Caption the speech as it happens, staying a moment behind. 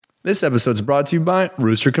This episode is brought to you by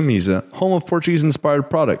Rooster Camisa, home of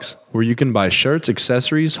Portuguese-inspired products, where you can buy shirts,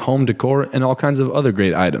 accessories, home decor, and all kinds of other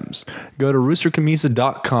great items. Go to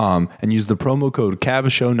roostercamisa.com and use the promo code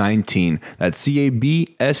CABSHOW19. That's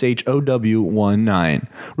CABSHOW19.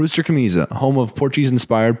 Rooster Camisa, home of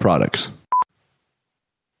Portuguese-inspired products.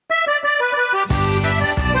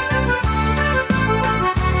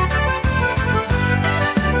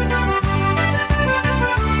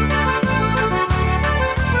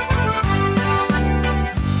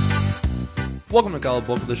 Welcome to Cala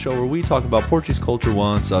Boca, the show where we talk about Portuguese culture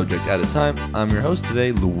one subject at a time. I'm your host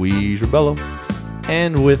today, Luis Rebello,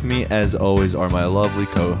 and with me, as always, are my lovely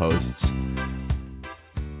co-hosts.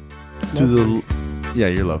 Yeah,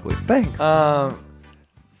 you're lovely. Thanks.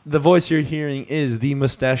 The voice you're hearing is the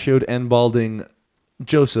mustachioed and balding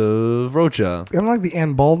Joseph Rocha. I don't like the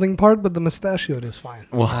and balding part, but the mustachioed is fine.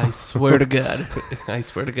 Well, I swear to God. I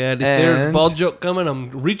swear to God. If there's a bald joke coming, I'm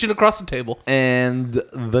reaching across the table. and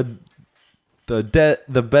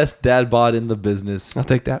the best dad bod in the business. I'll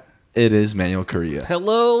take that. It is Manuel Correa.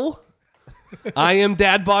 Hello. I am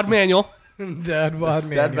Dad Bod Manuel. Dad bod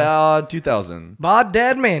manual. Dad bod 2000. Bod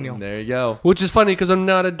dad manual. There you go. Which is funny because I'm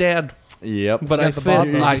not a dad. Yep. But You I got the bod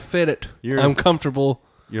fit. bod. I fit it. I'm comfortable.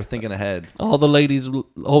 You're thinking ahead. All the ladies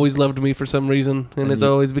always loved me for some reason, and it's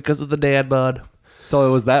always because of the dad bod. So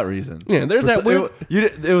it was that reason. Yeah, there's that weird.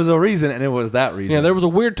 It was a reason, and it was that reason. Yeah, there was a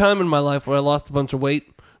weird time in my life where I lost a bunch of weight.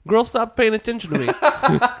 Girls stopped paying attention to me.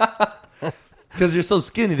 Because you're so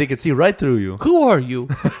skinny, they could see right through you. Who are you?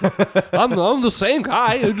 I'm the same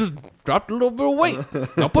guy who just dropped a little bit of weight.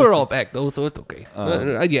 I'll put it all back though, so it's okay.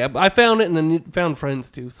 Yeah, I found it and then found friends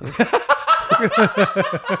too. So.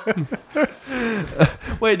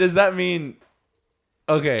 Wait, does that mean?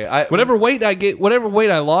 Okay, Whatever weight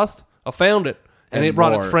I lost, I found it, and it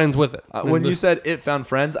brought its more. friends with it. When you said it found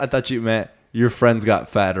friends, I thought you meant your friends got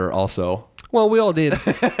fatter also. Well, we all did.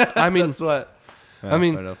 I mean, That's what. I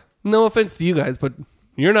mean, no offense to you guys, but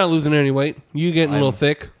you're not losing any weight. You getting a little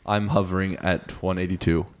thick. I'm hovering at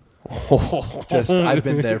 182. I've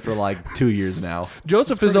been there for like 2 years now.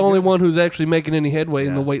 Joseph is the only one who's actually making any headway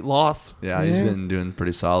in the weight loss. Yeah, he's been doing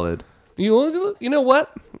pretty solid. You know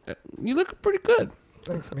what? You look pretty good.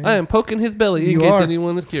 Thanks, man. I am poking his belly in You case are.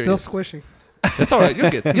 anyone is Still curious. squishy. It's all right.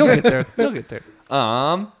 You'll get there. You'll get there.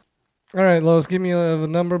 All right, Lois, give me a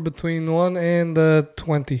number between 1 and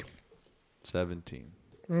 20. 17.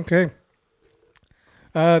 Okay.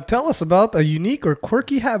 Tell us about a unique or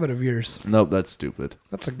quirky habit of yours. Nope, that's stupid.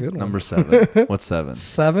 That's a good one. Number 7. What's 7?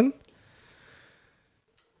 7.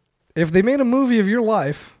 If they made a movie of your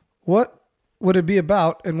life, what would it be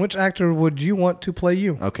about, and which actor would you want to play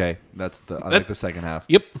you? Okay, I like the second half.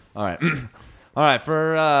 Yep. All right. All right,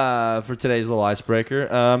 for today's little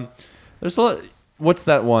icebreaker, there's a lot. What's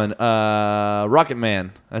that one? Rocket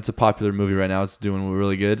Man. That's a popular movie right now. It's doing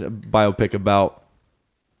really good. A biopic about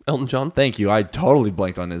Elton John. Thank you. I totally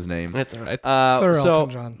blanked on his name. That's all right. Sir Elton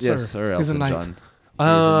John. Yes, Sir. Sir He's a Elton knight. John. He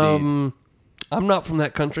is indeed. I'm not from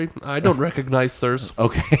that country. I don't recognize sirs.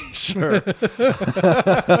 Okay, sure.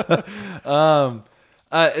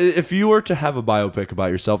 If you were to have a biopic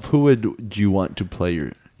about yourself, who would you want to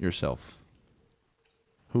play yourself?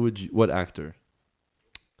 What actor?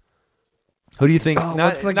 Who do you think?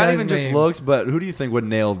 what's the not guy's even just name? looks, but who do you think would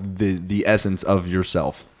nail the essence of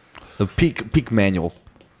yourself? The peak manual.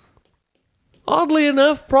 Oddly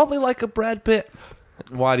enough, probably like a Brad Pitt.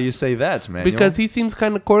 Why do you say that, Manuel? Because he seems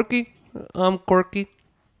kind of quirky. I'm quirky.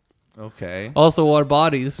 Okay. Also, our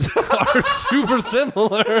bodies are super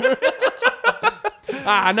similar.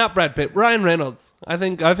 Not Brad Pitt. Ryan Reynolds. I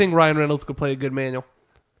think Ryan Reynolds could play a good Manuel.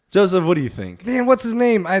 Joseph, what do you think? Man, what's his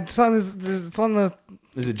name? It's on the...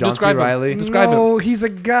 Is it John C. Describe him. Reilly? Describe no, he's a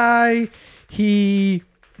guy. He's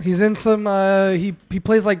in some... he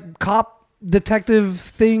plays like cop detective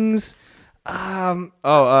things. Adam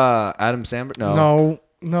Sandberg? No.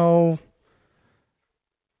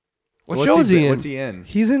 What show is he in? What's he in?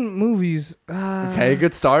 He's in movies. Okay,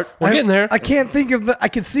 good start. We're getting there. I can't think of I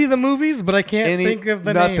can see the movies, but I can't think of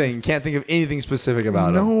the nothing. names. Can't think of anything specific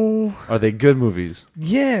about them. No. Are they good movies?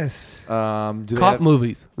 Yes. Do they Cop have-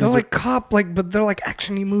 movies. They're like cop, but they're like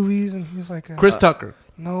actiony movies, and he's like Chris Tucker.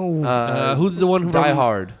 no, Who's the one from Die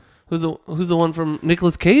Hard. Who's the one from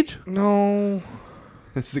Nicolas Cage? no.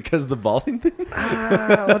 Is it because of the balding thing?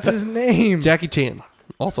 What's his name? Jackie Chan,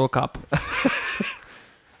 also a cop.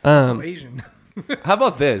 So Asian. How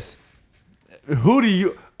about this?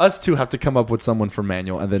 Us two have to come up with someone for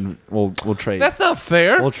Manuel, and then we'll trade. That's not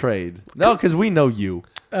fair. We'll trade. No, because we know you.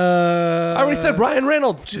 I already said Ryan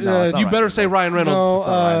Reynolds. No, it's not you Ryan better say Ryan Reynolds. No, It's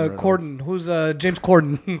not Ryan Reynolds. Corden. Who's James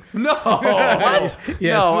Corden? No. What?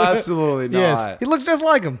 Yes. No, absolutely not. Yes, he looks just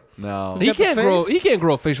like him. No. He got the can't grow. face. He can't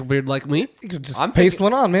grow a facial beard like me. You could just I'm paste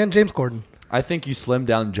thinking- one on, man. James Corden. I think you slimmed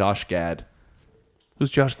down Josh Gad. Who's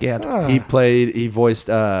Josh Gad? He voiced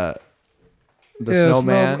the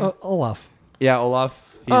snowman. Olaf. Yeah,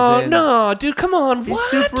 Olaf. He's Oh in. no, dude! Come on. He's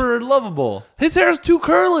What? super lovable. His hair is too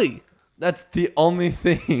curly, That's the only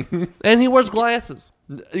thing. and he wears glasses.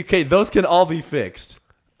 Okay, those can all be fixed.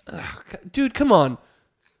 Dude, come on.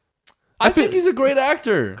 I think he's a great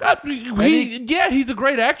actor. He's a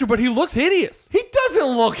great actor, but he looks hideous. He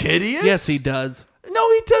doesn't look hideous. Yes, he does.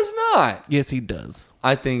 No, he does not. Yes, he does.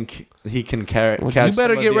 I think he can catch you some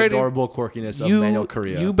better of get the ready. adorable quirkiness of Manuel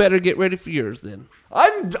Correa. You better get ready for yours then.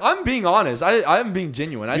 I'm being honest. I'm being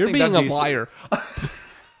genuine. I You're think being that'd a be liar.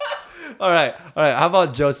 All right. How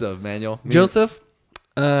about Joseph, Manuel? Joseph?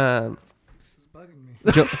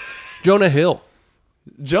 Jonah Hill.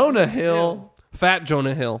 Jonah Hill. Fat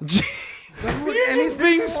Jonah Hill. You're just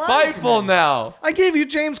being spiteful now. I gave you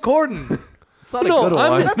James Corden. It's not No, a good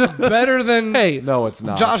I'm- one. That's better than Hey, No, it's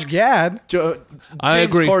not. Josh Gad. I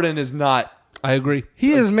James agree. Corden is not. I agree.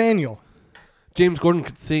 He is Manuel. James Gordon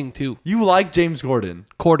could sing too. You like James Corden.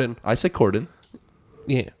 Corden. I say Corden.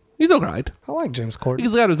 Yeah. He's alright. I like James Corden.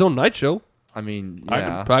 He's got his own night show. I mean,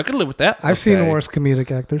 yeah. I can live with that. I've seen Okay. worse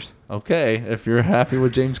comedic actors. Okay, if you're happy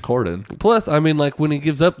with James Corden. Plus, I mean, like when he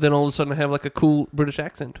gives up, then all of a sudden I have like a cool British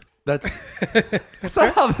accent. That's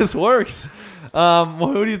not how this works. Well,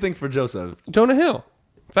 who do you think for Joseph? Jonah Hill.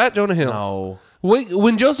 Fat Jonah Hill. No.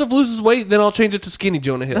 When Joseph loses weight, then I'll change it to skinny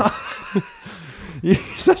Jonah Hill. You're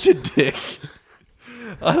such a dick.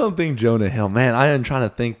 I don't think Jonah Hill. Man, I am trying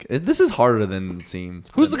to think. This is harder than it seems.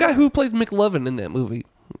 Who's the guy who plays McLovin in that movie?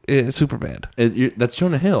 Super bad. That's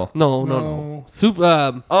Jonah Hill. No. No.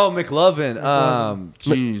 Oh, McLovin.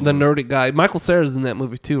 Jeez. The nerdy guy. Michael Cera's in that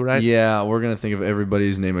movie too, right? Yeah, we're gonna think of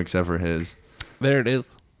everybody's name except for his. There it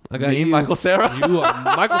is. I got Me, you. Michael Cera? You are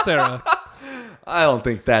Michael Cera. I don't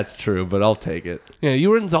think that's true, but I'll take it. Yeah, you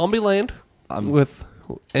were in Zombieland with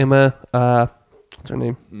Emma. What's her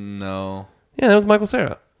name? No. Yeah, that was Michael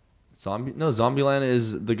Cera. Zombieland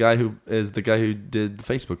is the guy who did the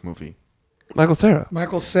Facebook movie. Michael Cera.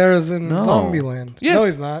 Michael Cera's in No. Zombieland. Yes. No,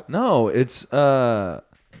 he's not. No, it's That's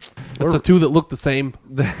the two that look the same.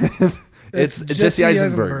 it's Jesse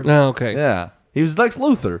Eisenberg. Oh, okay. Yeah, he was Lex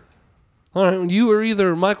Luthor. All right. You were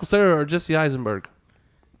either Michael Cera or Jesse Eisenberg.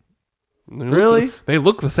 Really? They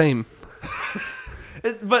look the same.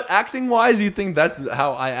 But acting wise, you think that's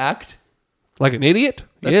how I act? Like an idiot?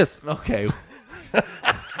 Yes. Okay.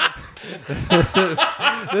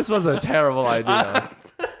 this was a terrible idea.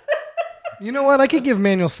 You know what? I could give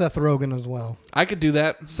Manuel Seth Rogen as well. I could do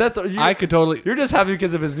that. Seth, I could totally. You're just happy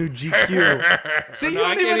because of his new GQ. See, you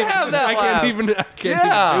don't even have that. I laugh. can't Yeah. even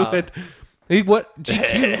do it. He, what?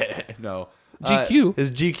 GQ? No. GQ?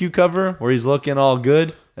 His GQ cover where he's looking all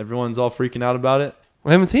good. Everyone's all freaking out about it.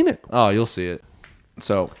 I haven't seen it. Oh, you'll see it.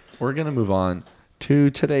 So we're gonna move on to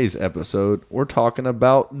today's episode. We're talking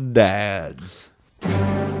about dads.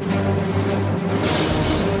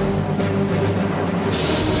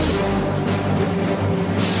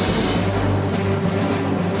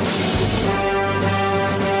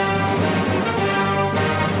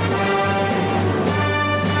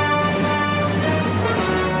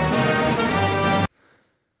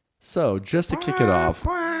 So just to kick it off.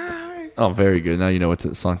 Oh, very good. Now you know what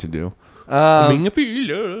song to do. Being a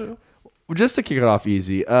feeler. Just to kick it off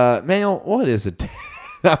easy, Manuel, what is it?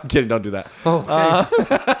 No, I'm kidding. Don't do that.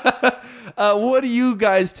 What do you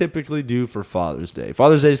guys typically do for Father's Day?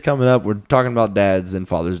 Father's Day is coming up. We're talking about dads and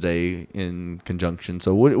Father's Day in conjunction.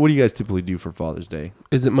 So what do you guys typically do for Father's Day?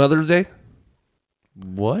 Is it Mother's Day?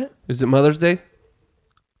 What? Is it Mother's Day?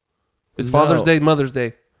 Is No. Father's Day Mother's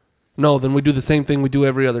Day? No, then we do the same thing we do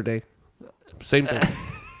every other day. Same thing.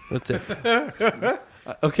 That's it.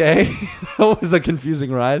 Okay. That was a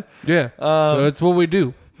confusing ride. Yeah. That's what we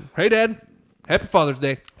do. Hey, Dad. Happy Father's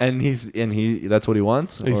Day. And he that's what he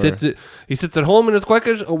wants? He Or- sits at home in his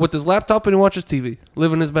quackers with his laptop and he watches TV,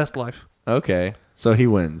 living his best life. Okay. So he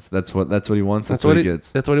wins. That's what he wants. That's what he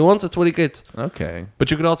gets. That's what he wants. That's what he gets. Okay. But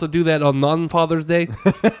you could also do that on non-Father's Day,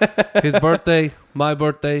 his birthday, my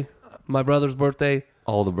brother's birthday,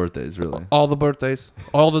 All the birthdays, really. all the birthdays,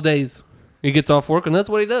 all the days. He gets off work and that's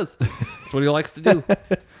what he does. That's what he likes to do.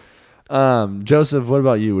 Joseph, what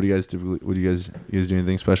about you? What do you guys typically? You guys do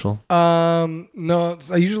anything special? No,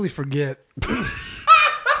 I usually forget.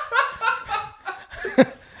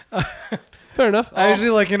 Fair enough. I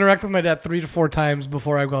usually interact with my dad 3 to 4 times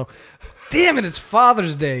before I go, damn it, it's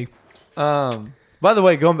Father's Day. By the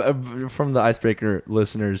way, going from the icebreaker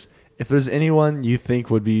listeners, if there's anyone you think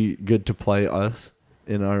would be good to play us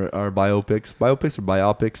in our biopics or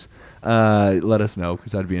biopics, let us know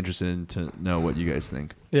because I'd be interested to know what you guys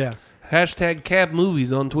think. Yeah. Hashtag Cab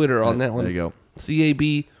Movies on Twitter on that one. There you go.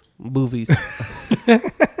 CAB Movies.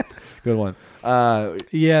 Good one.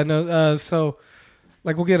 Yeah, no, so,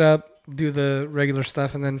 like, we'll get up, do the regular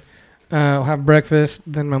stuff, and then we'll have breakfast.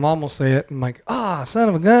 Then my mom will say it. I'm like, son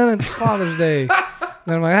of a gun, it's Father's Day.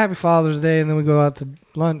 Then I'm like, Happy Father's Day, and then we go out to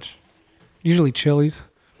lunch. Usually Chili's.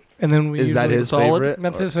 And then we Is that usually- his Solid? favorite?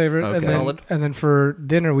 That's his favorite. Okay. And then, Solid. and then for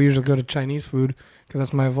dinner, we usually go to Chinese food because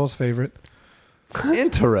that's my Vol's favorite.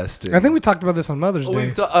 Interesting. I think we talked about this on Mother's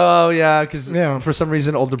Day. Yeah, because Yeah. for some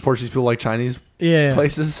reason older Portuguese people like Chinese Yeah,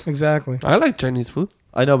 places. exactly. I like Chinese food.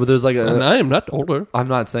 I know, but there's like And I am not older. I'm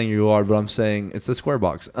not saying you are, but I'm saying it's the square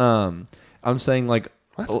box. I'm saying like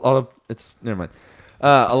What? a lot of it's never mind.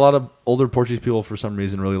 A lot of older Portuguese people for some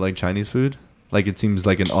reason really like Chinese food. Like it seems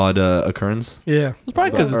like an odd occurrence. Yeah. It's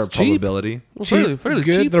probably because or it's cheap. probability. Well, Cheap. fairly It's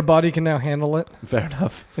good. cheap. Their body can now handle it. Fair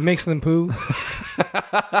enough. It makes them poo.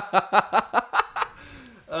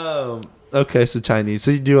 Okay, so Chinese.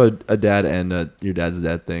 So you do a dad and your dad's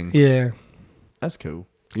dad thing. Yeah. That's cool.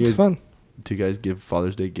 You It's guys, fun. do you guys give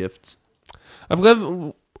Father's Day gifts?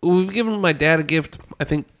 We've given my dad a gift, I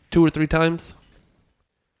think, 2 or 3 times.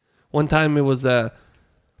 One time it was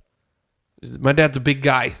my dad's a big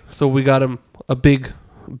guy, so we got him a big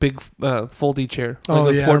foldy chair, Oh,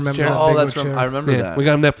 a yeah, I sports remember chair. that. Oh, big that's old from chair. I remember Yeah, that. we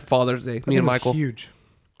got him that for Father's Day. That Me thing and was Michael. huge.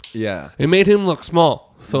 Yeah. It made him look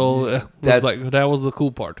small, so That's- that was the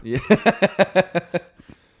cool part. Yeah.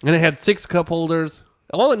 And it had 6 cup holders.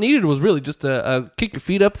 All it needed was really just a kick your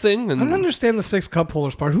feet up thing, I don't and understand the 6 cup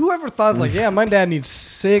holders part. Whoever thought, like, yeah, my dad needs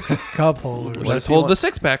 6 cup holders. What let's if you hold want- the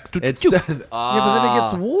 6-pack. It's Yeah, but then it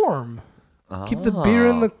gets warm. Keep the beer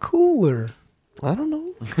in the cooler. I don't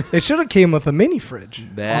know. It should have came with a mini fridge.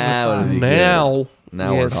 That on would the be side. good.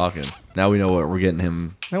 Now We're yes. talking. Now we know what we're getting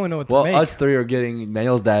him. Now we know what to Well, make. us 3 are getting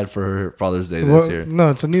Nail's dad for Father's Day Well, this year. no,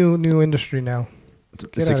 it's a new industry now. The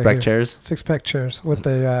Get outta 6-pack here. chairs. 6-pack chairs with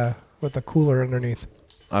the cooler underneath.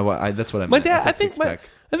 That's what I meant. My dad, said I think 6-pack.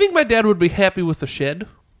 I think my dad would be happy with the shed.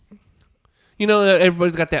 You know,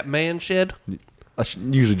 everybody's got that man shed.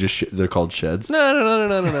 Usually just they're called sheds.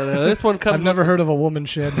 No. This one comes. I've never heard of a woman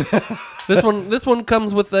shed. This one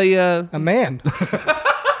comes with a. A man.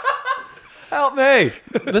 Help me!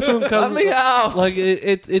 This one comes Let me out! like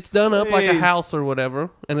it's done up like a Please. house or whatever,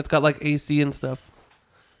 and it's got like AC and stuff.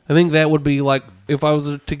 I think that would be like if I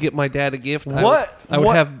was to get my dad a gift. What? I would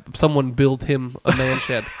What? have someone build him a man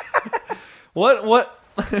shed. What?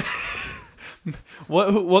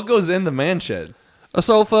 What goes in the man shed? A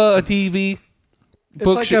sofa, a TV, It's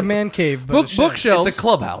like bookshelf- a man cave, but a shed. bookshelves. It's a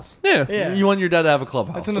clubhouse. Yeah. Yeah. You want your dad to have a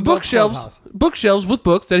clubhouse. It's an adult Bookshelves, clubhouse. bookshelves with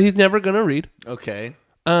books that he's never gonna read. Okay.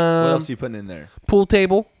 What else are you putting in there? Pool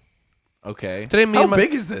table. Okay. Today, me How and my-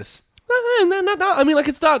 big is this? No. I mean, like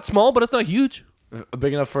it's not small, but it's not huge.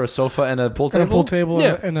 Big enough for a sofa and a pool And table? a pool table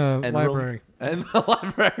Yeah. and a And library. room- And the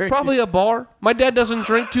library. Probably a bar. My dad doesn't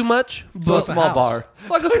drink too much, So a but small house. bar.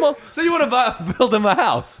 like a small, So you want to build him a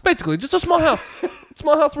house? basically just a small house.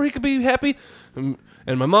 Small house where he could be happy, and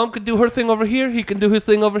my mom could do her thing over here. He can do his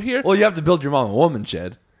thing over here. Well, you have to build your mom a woman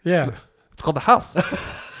shed. Yeah. It's called the house.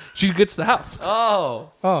 She gets the house.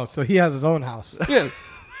 Oh. Oh, so he has his own house. Yeah.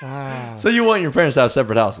 Wow. So you want your parents to have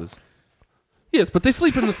separate houses? Yes, but they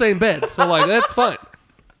sleep in the same bed, so like that's fine.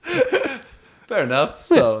 Fair enough.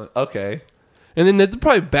 So, okay. And then there's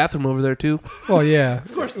probably a bathroom over there too. Well, yeah.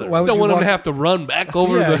 Of course there. Why would Don't you want him walk- to have to run back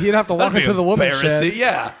over Yeah, the. he'd have to walk into the woman's Embarrassing. shed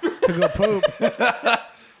Yeah. to go poop.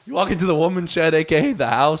 You walk into the woman's shed, aka the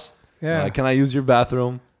house. Yeah. Can I use your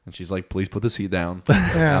bathroom? And she's like, please put the seat down.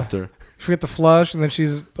 Yeah. After. Forget the flush, and then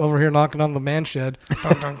she's over here knocking on the man shed.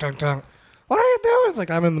 Dun, dun, dun, dun. What are you doing? It's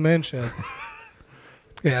like, I'm in the man shed.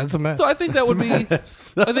 Yeah, it's a mess. So I think that would be.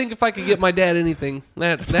 I think if I could get my dad anything,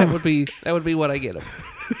 that would be what I get him.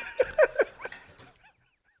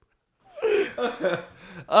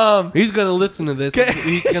 He's gonna listen to this.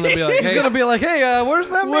 He's gonna be like, He's "Hey, going to be like, hey, where's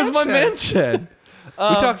that Where's man my shed? man shed? we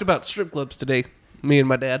talked about strip clubs today, me and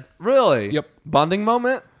my dad." Really? Yep. Bonding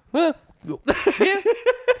moment? Well, yeah,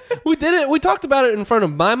 we did it. We talked about it in front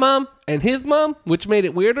of my mom and his mom, which made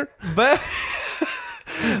it weirder. But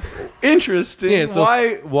interesting. Yeah, so-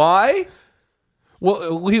 Why?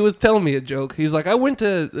 Well, he was telling me a joke. He's like, I went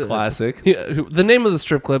to Classic. the name of the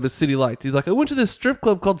strip club is City Lights. He's like, I went to this strip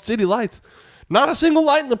club called City Lights. Not a single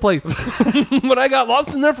light in the place, but I got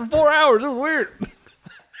lost in there for 4 hours. It was weird.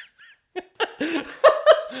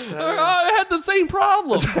 I had the same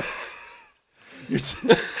problem.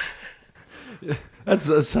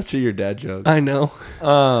 That's such a your dad joke. I know.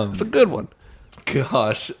 It's a good one.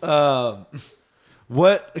 Gosh.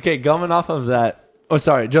 What? Okay, coming off of that. Oh,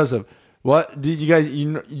 sorry, Joseph. What did you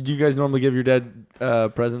guys normally give your dad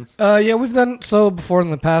presents? Yeah, we've done so before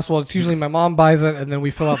in the past. Well, it's usually my mom buys it and then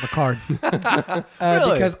we fill out the card.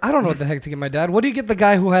 Really? Because I don't know what the heck to get my dad. What do you get the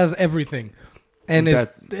guy who has everything and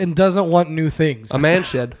and doesn't want new things? A man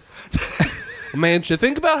shed. A man shed.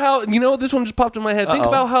 Think about how, this one just popped in my head. Think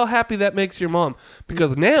about how happy that makes your mom.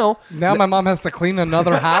 Because now my mom has to clean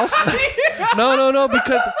another house. No,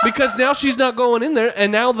 because now she's not going in there,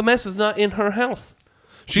 and now the mess is not in her house.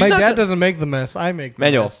 My dad doesn't make the mess. I make the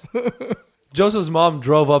Manuel. mess. Joseph's mom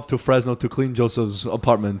drove up to Fresno to clean Joseph's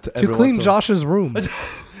apartment. To clean Josh's room.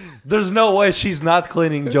 There's no way she's not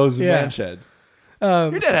cleaning Joe's man shed.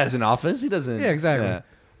 Your Your dad has an office. He doesn't. Yeah, exactly. Yeah.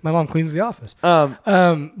 My mom cleans the office.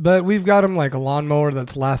 But we've got him like a lawnmower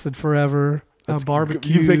that's lasted forever.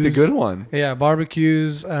 Barbecues. You picked a good one. Yeah,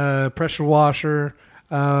 barbecues, pressure washer.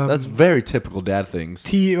 That's very typical dad things.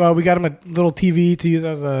 We got him a little TV to use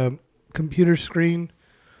as a computer screen.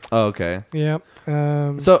 Oh, okay. Yeah.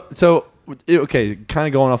 So okay, kind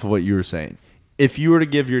of going off of what you were saying. If you were to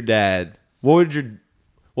give your dad, what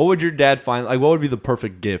would your dad find? Like, what would be the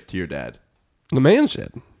perfect gift to your dad? The man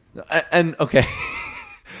shed. And okay,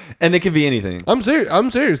 and it could be anything. I'm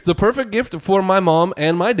serious. The perfect gift for my mom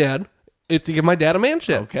and my dad is to give my dad a man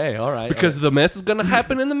shed. Okay, all right. Because the mess is going to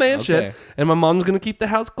happen in the man shed, and my mom's going to keep the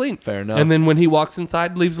house clean. Fair enough. And then when he walks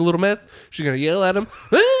inside, leaves a little mess, she's going to yell at him.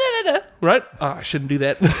 Right? I shouldn't do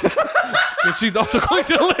that. Because she's also going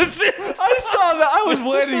to listen. I saw that. I was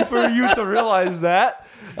waiting for you to realize that.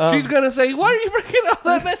 She's going to say, why are you bringing all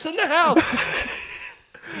that mess in the house?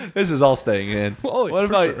 This is all staying in. Oh, what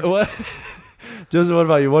for about sure. what? Joseph, what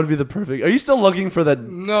about you? What would be the perfect? Are you still looking for that?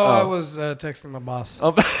 No, I was texting my boss.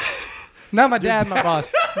 Oh. Not my dad, my boss.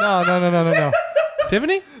 No.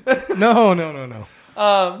 Tiffany? No.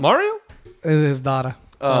 Mario? His daughter.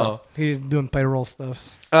 Oh. He's doing payroll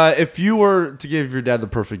stuff. If you were to give your dad the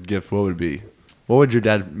perfect gift, what would it be? What would your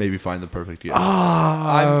dad maybe find the perfect gift?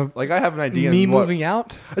 I have an idea. Me moving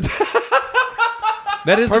out?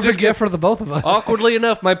 That is Perfect a good gift for the both of us. Awkwardly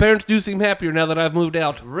enough, my parents do seem happier now that I've moved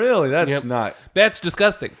out. Really? That's Yep. not. That's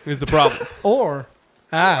disgusting, is the problem. Or,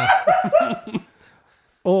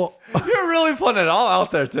 You're really putting it all out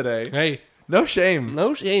there today. Hey, No shame.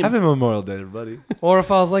 no shame. Happy Memorial Day, everybody. or if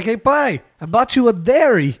I was like, hey, Pi, I bought you a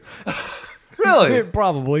dairy. Really?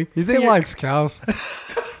 Probably. You think he likes cows.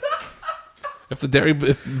 If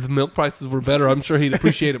the milk prices were better, I'm sure he'd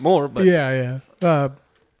appreciate it more. But Yeah.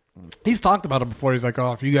 He's talked about it before. He's like,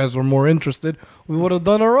 oh, if you guys were more interested, we would have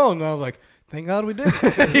done our own. And I was like, thank God we did.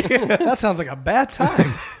 That sounds like a bad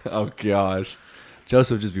time. Oh, gosh.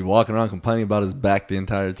 Joseph would just be walking around complaining about his back the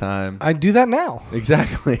entire time. I do that now.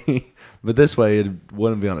 Exactly. But this way, it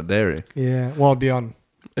wouldn't be on a dairy. Yeah. Well, it'd be on.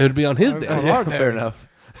 it would be on his day. Yeah. Fair enough.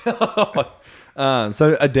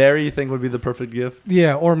 So a dairy you think would be the perfect gift?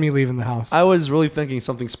 Yeah, or me leaving the house. I was really thinking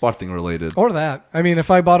something Sporting related. Or that. I mean, if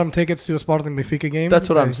I bought him tickets to a Sporting Benfica game, That's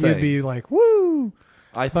what I'm saying. He'd be like, woo.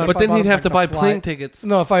 I But think, But if I then bought he'd him, have like, to the buy flight- plane tickets.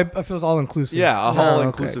 No, if it was all inclusive. yeah, a Oh, whole okay.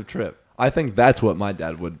 inclusive trip. I think that's what my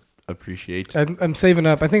dad would appreciate. I'm saving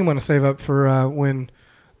up. I think I'm going to save up for when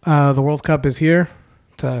the World Cup is here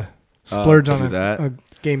to splurge to on do that. a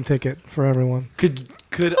game ticket for everyone.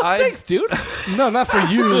 Could I? Thanks, dude. No, not for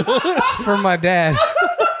you. For my dad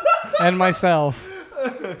and myself.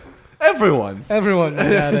 Everyone. Everyone, my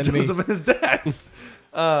dad and me. Joseph and his dad.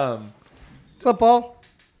 What's up, Paul?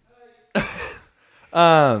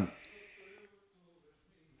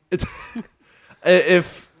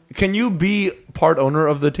 Can you be part owner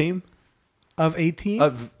of the team Of 18?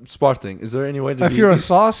 of Sporting? Is there any way to? If you're a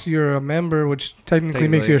sauce, you're a member, which technically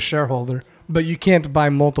makes Technically. you a shareholder. But you can't buy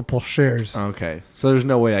multiple shares. Okay, so there's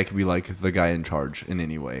no way I could be like the guy in charge in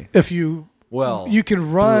any way. If you Well, you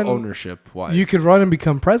can run ownership wise. you could run and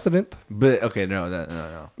become president. but okay,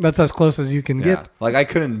 no. That's as close as you can Yeah. get. Like I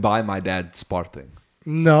couldn't buy my dad Sporting.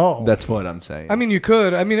 No. That's what I'm saying. I mean, you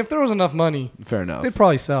could. I mean, if there was enough money, fair enough. they'd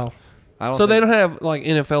probably sell. I don't So they think- don't have like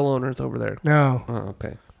NFL owners over there. No. Oh,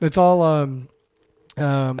 okay. It's all That's a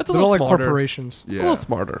they're little all like smarter. corporations. It's a little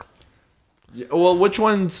smarter. Yeah, well, which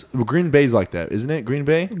ones? Green Bay's like that, isn't it? Green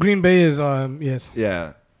Bay. Green Bay is yes.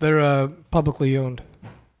 Yeah. They're publicly owned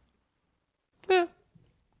Yeah.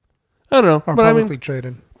 I don't know, or but I publicly mean,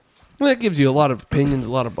 traded. that gives you a lot of opinions,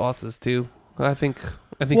 a lot of bosses too. I think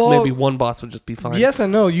Well, maybe one boss would just be fine. Yes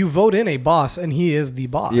and no. You vote in a boss, and he is the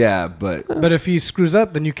boss. Yeah, but But if he screws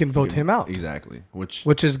up, then you can vote him out, exactly. Which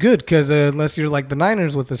which is good because unless you're like the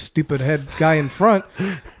Niners with a stupid head guy in front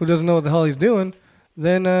who doesn't know what the hell he's doing,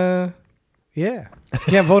 then yeah, you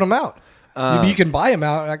can't vote him out. You can buy them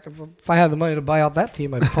out. If I had the money to buy out that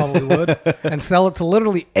team, I probably would, and sell it to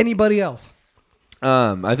literally anybody else.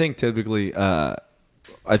 I think typically, I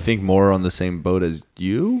think more on the same boat as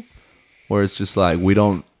you, where it's just like we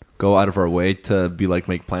don't go out of our way to be like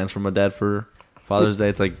make plans for my dad for Father's Day.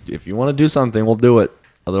 It's like if you want to do something, we'll do it.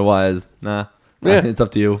 Otherwise, nah. Yeah. It's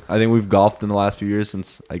up to you. I think we've golfed in the last few years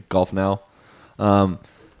since I golf now.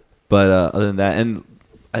 But other than that, and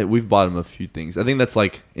we've bought him a few things. I think that's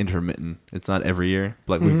like intermittent. It's not every year.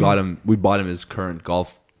 Like we bought him his current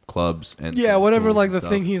golf clubs and whatever tools like and the stuff.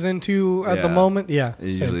 thing he's into at the Yeah. moment. Yeah, same.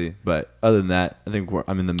 Usually, but other than that, I think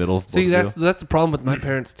I'm in the middle of both See, of you. that's the problem with my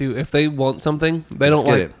parents too. If they want something, they Just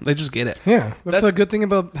don't get like. it. They just get it. Yeah, that's a That's- good thing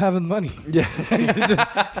about having money. Yeah.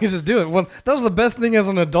 You just do it. Well, that was the best thing as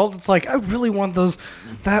an adult. It's like I really want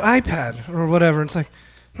that iPad or whatever. It's like,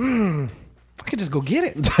 I could just go get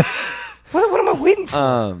it. what am I waiting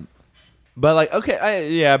for? But like,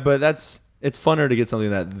 okay, but it's funner to get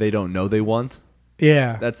something that they don't know they want.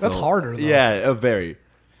 Yeah, That's that's the- harder. Though. Yeah, very.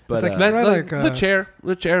 But It's like That, Right, like, like, the chair.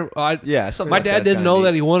 yeah, something My like dad that's didn't kinda know neat.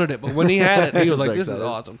 that he wanted it, but when he had it, he was like, Like "This is that.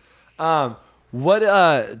 awesome." What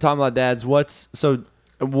talking about dads? What's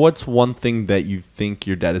one thing that you think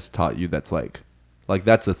your dad has taught you that's like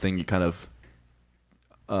that's a thing you kind of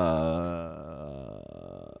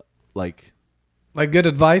like like good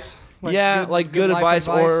advice. good life advice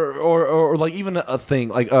or like even a thing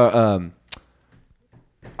like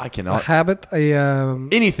I a cannot habit.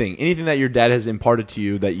 anything that your dad has imparted to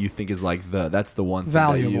you that you think is like that's the one thing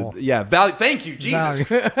Valuable. value. Thank you, Jesus.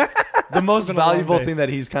 The most been a long valuable day. thing that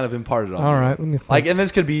he's kind of imparted on. All you. right, let me think. Like, and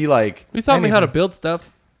this could be like He taught me how to Anything. build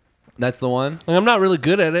stuff. that's the one. Like, I'm not really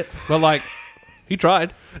good at it, but like, he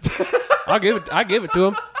tried. I give it to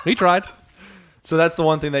him. He tried. So that's the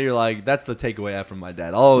one thing that you're like, that's the takeaway I have from my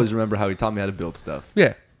dad. I'll always remember how he taught me how to build stuff.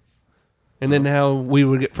 Yeah. And then how we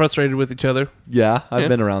would get frustrated with each other. Yeah, I've Yeah.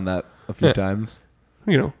 been around that a few Yeah. times.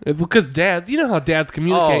 You know, because dads, you know how dads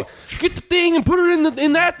communicate. Get the thing and put it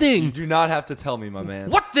in that You thing. do not have to tell me, my man.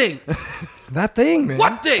 What thing? that thing, man.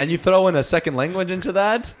 What thing? And you throw in a second language into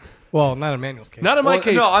that? Well, not in Manuel's case. Not in my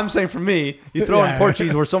case. No, I'm saying for me, you throw Yeah. in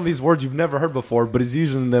Portuguese where some of these words you've never heard before, but he's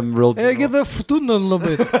using them real. Hey, get the fortuna a little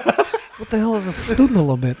bit. What the hell is a fortuna a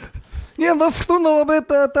little bit? Yeah, the fortuna a little bit.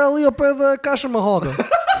 Tá ali ao pé da caixa marroga.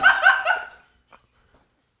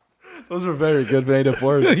 Those are very good native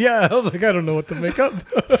words. Yeah, I was like, I don't know what to make up.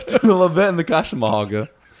 The Levette and the Kashamahaga.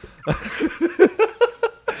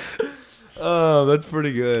 Oh, that's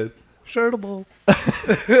pretty good. Shirtable.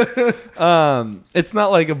 It's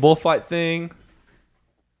not like a bullfight thing.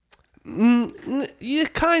 Yeah,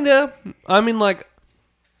 kind of. I mean, like,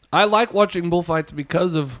 I like watching bullfights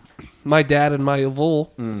because of my dad and my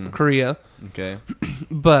Yavul, Korea. Okay,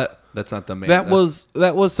 But that's not the main. that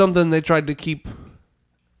was something they tried to keep.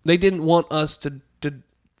 They didn't want us to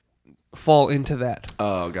fall into that.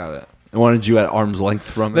 Oh, got it. I wanted you at arm's length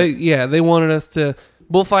from it. They wanted us to.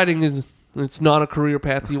 Bullfighting it's not a career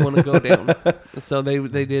path you want to go down. So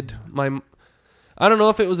they did I don't know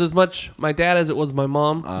if it was as much my dad as it was my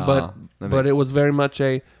mom, but it was very much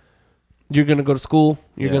you're going to go to school,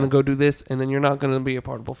 you're Yeah. going to go do this, and then you're not going to be a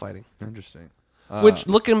part of bullfighting. Interesting. Which,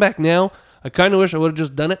 looking back now, I kind of wish I would have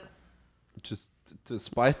just done it. Just to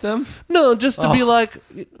spite them. No, just to be like,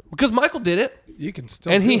 because Michael did it, You can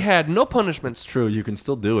still. and do he it. had no punishments. It's true. You can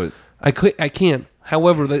still do it. I can.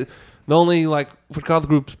 However, the only like for college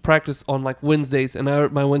groups practice on like Wednesdays, and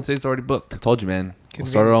my Wednesday's already booked. I told you, man. We'll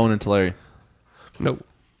start our own in Tulare. No,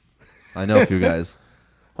 I know a few guys.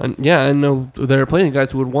 yeah, I know there are plenty of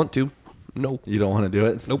guys who would want to. No, You don't want to do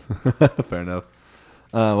it? Nope. Fair enough.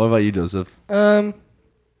 What about you, Joseph? Taught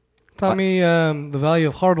me the value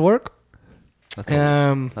of hard work. That's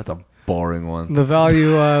a, that's a boring one. The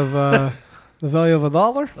value of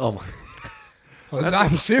 $1. Oh my!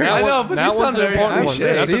 I'm serious. I know, but that these sound one's an very important one.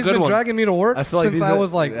 cliche. That's a He's good been one. dragging me to work I feel like since these I are-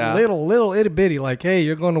 was like yeah. little itty bitty. Like, hey,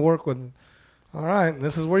 you're going to work with. All right,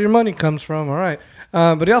 this is where your money comes from. All right,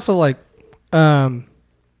 but he also like,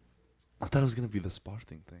 I thought it was gonna be the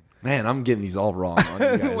Sparthing thing. Man, I'm getting these all wrong. On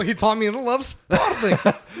you guys. well, he taught me to love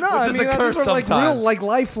Sparthing. No, I is mean a curse these are like real sometimes. like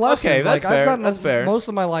life lessons. Okay, that's like, fair, I've gotten that's fair. Most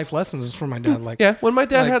of my life lessons is from my dad. Like, yeah. When my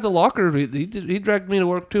dad Like- had the locker, he dragged me to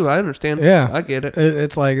work too. I understand. Yeah. I get it.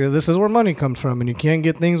 It's like this is where money comes from, and you can't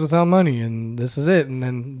get things without money, and this is it. And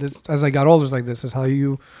then this, as I got older, it's like this is how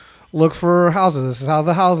you look for houses. This is how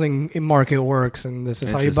the housing market works, and this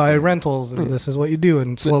is how you buy Interesting. rentals, and this is what you do.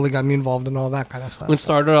 And slowly got me involved in all that kind of stuff. When it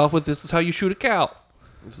started off with this is how you shoot a cow.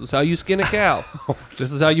 This is how you skin a cow.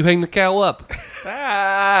 This is how you hang the cow up.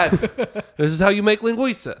 Dad, This is how you make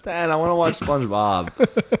linguiça. Dad, I want to watch SpongeBob.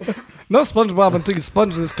 No SpongeBob until you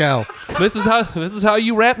sponge this cow. This is how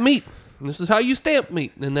you wrap meat. This is how you stamp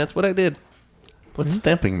meat, and that's what I did. What's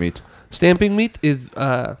stamping meat? Stamping meat is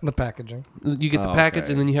The packaging. you get the Oh, package,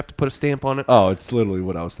 okay. and then you have to put a stamp on it. Oh, it's literally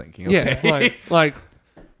what I was thinking. Okay. Yeah, like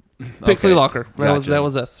Pixley Okay. Locker. Gotcha. That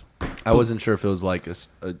was us. I wasn't sure if it was like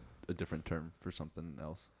a different term for something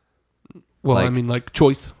else. Well, I Like- mean, like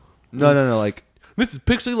choice. No. Like This is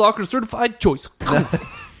Pixley Locker certified choice.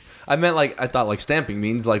 I meant like I thought like stamping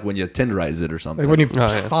means like when you tenderize it or something. Like when you Oh,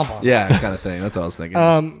 yeah. stomp on. yeah, kind of thing. That's what I was thinking.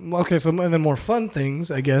 Okay, so and then more fun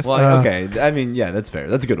things, I guess. well, okay. I mean, yeah, that's fair.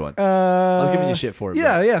 That's a good one. I was giving you shit for it.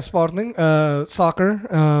 Yeah, sporting, soccer,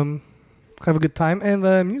 have a good time, and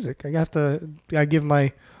music. I give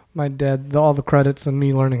my dad all the credits and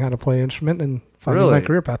me learning how to play instrument and finding my Really?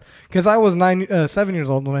 career path. Because I was 7 years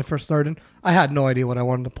old when I first started. I had no idea what I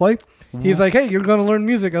wanted to play. He's like, "Hey, you're going to learn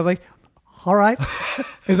music." I was like, "All right."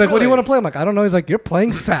 He's like, "What do you Really? want to play?" I'm like, "I don't know." He's like, "You're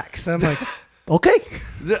playing sax." And I'm like, "Okay,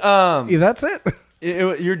 yeah, that's it."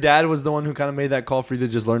 Your dad was the one who kind of made that call for you to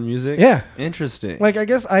just learn music. Yeah. Interesting. Like, I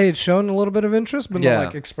guess I had shown a little bit of interest, but Yeah. not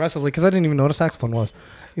like expressively, because I didn't even know what a saxophone was.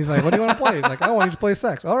 He's like, "What do you want to play?" He's like, "I want you to play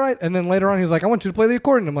sax." All right. And then later on, he's like, "I want you to play the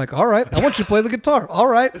accordion." I'm like, "All right." "I want you to play the guitar." All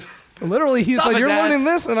right. Literally, he's Stop like, it, "You're Dad." learning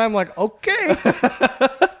this," and I'm like, "Okay."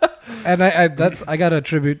 And I got to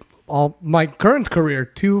attribute all my current career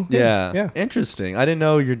to him. yeah. yeah, Interesting. I didn't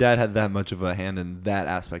know your dad had that much of a hand in that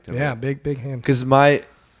aspect of yeah, it. big hand.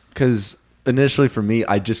 Because initially for me,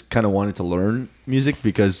 I just kind of wanted to learn music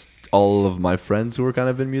because all of my friends were kind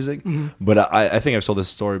of in music. Mm-hmm. But I think I've told this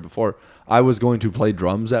story before. I was going to play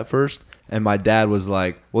drums at first, and my dad was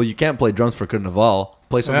like, "Well, you can't play drums for Carnival.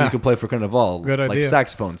 Play something Yeah. you can play for Carnival, Good like idea.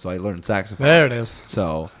 saxophone." So I learned saxophone. There it is.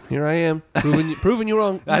 So Here I am, proving you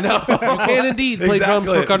wrong. I know. You can indeed play drums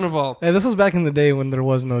Exactly. for Carnival. Hey, this was back in the day when there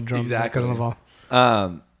was no drums. Exactly. At Carnival.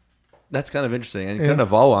 That's kind of interesting. And Yeah.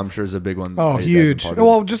 Carnival, I'm sure, is a big one. Oh, that your dad's a huge. part of.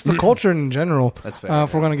 Well, just the culture in general. That's fair,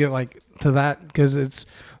 If we're gonna get like to that, because it's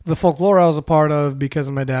the folklore I was a part of because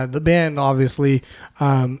of my dad. The band, obviously,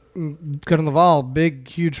 Carnival, big,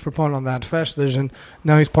 huge proponent on that Fesh vision.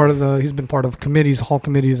 Now he's been part of committees, hall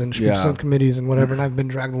committees, and Yeah. subcommittees and whatever. And I've been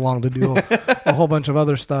dragged along to do a whole bunch of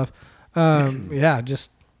other stuff. Just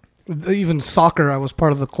even soccer. I was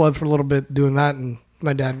part of the club for a little bit doing that, and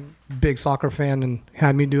my dad, big soccer fan, and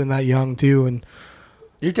had me doing that young too. And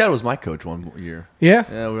Your dad was my coach one year. yeah,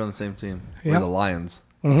 Yeah, we were on the same team. Yeah. We're the Lions.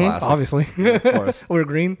 mhm, Classic. obviously, Of course. we're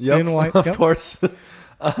green, Yep. and white. Of Yep. course.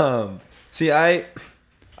 See,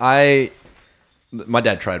 my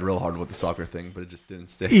dad tried real hard with the soccer thing, but it just didn't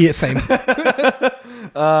stick. Yeah, same.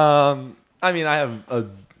 I mean, I have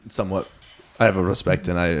a respect,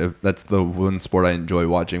 and that's the one sport I enjoy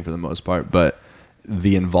watching for the most part, but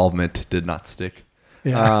the involvement did not stick.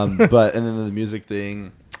 Yeah. But and then the music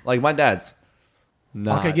thing, like my dad's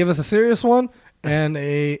not. Okay, give us a serious one and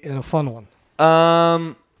a fun one.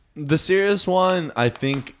 The serious one I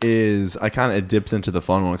think is it dips into the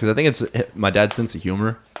fun one because I think it's my dad's sense of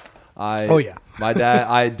humor. Oh, yeah. My dad.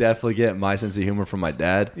 I definitely get my sense of humor from my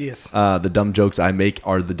dad. Yes. The dumb jokes I make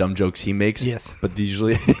are the dumb jokes he makes. Yes. But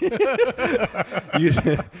usually,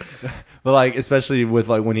 but like especially with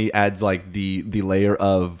like when he adds like the layer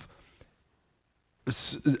of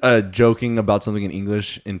joking about something in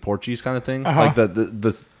English in Portuguese kind of thing, Uh-huh. like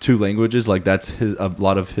the two languages, like that's a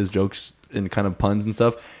lot of his jokes and kind of puns and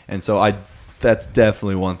stuff, and so that's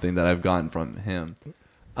definitely one thing that I've gotten from him.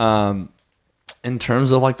 In terms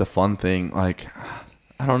of like the fun thing, like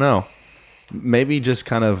I don't know, maybe just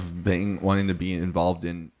kind of wanting to be involved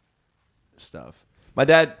in stuff. My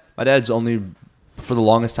dad's only for the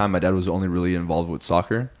longest time. My dad was only really involved with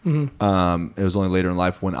soccer. Mm-hmm. It was only later in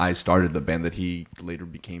life when I started the band that he later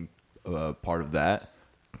became part of that.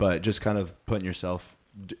 But just kind of putting yourself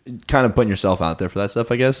out there for that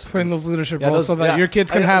stuff, I guess. Putting those leadership Yeah, roles those- so that yeah. your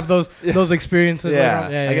kids can have those experiences. later on.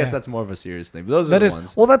 I guess that's more of a serious thing. But those are that the is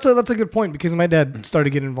ones well. That's a good point because my dad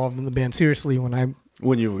started getting involved in the band seriously when I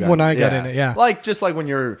when I got in it, yeah. Like just like when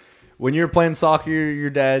you're playing soccer, your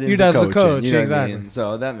dad is dad's the coaching, coach, you know what I exactly. mean?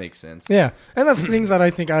 So that makes sense. yeah, and that's things that I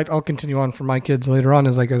think I'll continue on for my kids later on.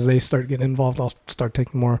 Is like as they start getting involved, I'll start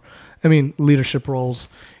taking more. Leadership roles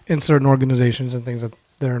in certain organizations and things that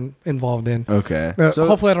they're involved in. Okay.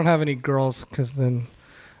 Hopefully, I don't have any girls because then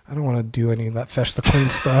I don't want to do any of that fetch the clean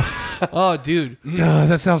stuff. Oh, dude.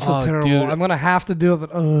 That sounds so Oh, terrible. dude. I'm gonna have to do it, but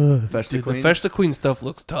Fetch the Dude, the Queens. Fetch the Queen stuff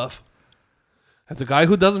looks tough. As a guy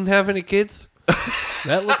who doesn't have any kids,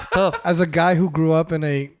 that looks tough. as a guy who grew up in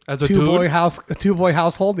a As a two boy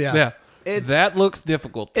household, yeah. Yeah. That looks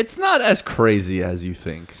difficult. It's not as crazy as you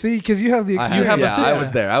think. See, because you have the experience. have a yeah, I sister.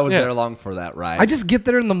 was there. I was Yeah. there along for that ride. I just get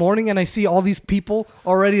there in the morning and I see all these people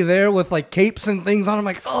already there with like capes and things on. I'm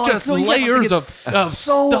like, oh, Just so you have to layers get of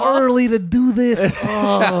so stuff. early to do this.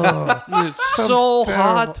 Oh, It's so terrible.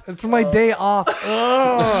 hot. It's my day off.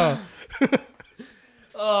 Oh.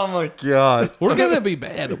 oh my god. We're gonna be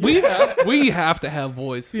bad. We have to have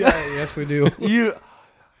boys. Yeah, yes, we do. You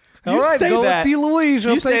All right, say go that. with D. Louise.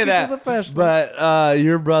 I'll You take say you that, to the fest. but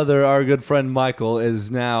your brother, our good friend Michael,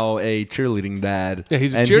 is now a cheerleading dad. Yeah,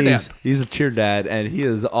 he's a And cheer dad. He's a cheer dad, and he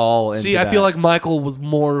is all into See, I that. feel like Michael was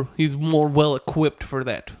he's more well equipped for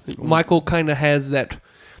that. Michael kind of has the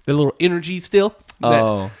little energy still.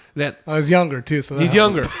 Oh. That I was younger too, so that he's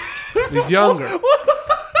helps. younger. He's younger.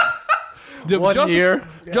 Yeah, but 1 year.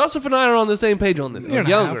 Joseph and I are on the same page on this. Year He's and a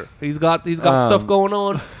younger. He's got stuff going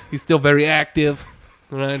on. He's still very active.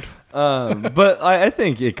 Right. But I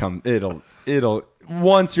think it'll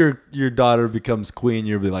once your daughter becomes queen,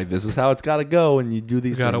 you'll be like, this is how it's got to go, and you do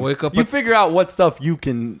these. Gotta things. wake up You at- figure out what stuff you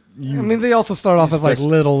can. I mean, they also start off as like Especially-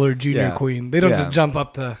 little or junior Yeah. queen. They don't Yeah. just jump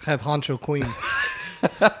up to head honcho queen.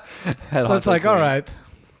 head So it's honcho like, queen. all right,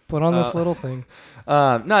 put on this little thing.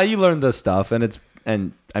 No, you learn the stuff,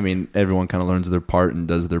 and I mean, everyone kind of learns their part and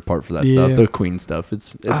does their part for that Yeah. stuff. The queen stuff.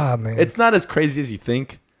 It's Man. it's not as crazy as you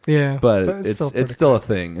think, Yeah, but it's still a pretty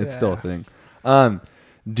thing. It's Yeah. still a thing.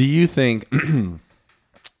 Do you think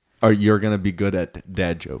you're gonna be good at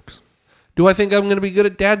dad jokes? Do I think I'm going to be good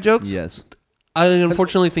at dad jokes? Yes. I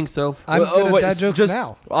unfortunately think so. I'm Well, good at wait, dad jokes just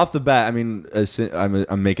now. Off the bat, I mean,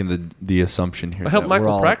 I'm making the assumption here. I helped that Michael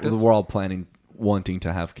we're all, practice. We're all wanting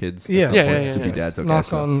to have kids. Yeah. at some Yeah, point yeah, to be yeah. dads. Okay, Knock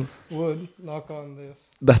so on wood. Knock on this.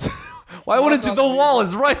 that's why wouldn't you? on The the wall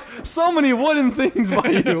is right. So many wooden things by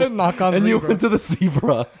you. Knock on and you zebra. went to the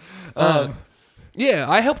zebra. Yeah,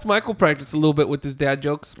 I helped Michael practice a little bit with his dad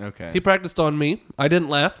jokes. Okay. He practiced on me. I didn't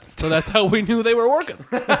laugh, so that's how we knew they were working.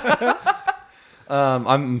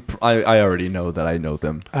 I already know that I know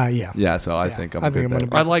them. Yeah. Yeah, so I Yeah, think I'm I think good I'm there.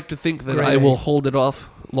 gonna be- I'd like to think that Great I will A. hold it off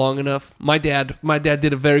long enough. My dad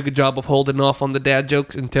did a very good job of holding off on the dad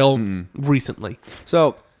jokes until recently.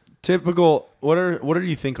 So typical. What do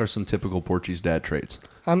you think are some typical Portuguese dad traits?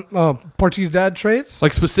 Portuguese dad traits.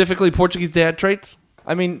 Like specifically Portuguese dad traits.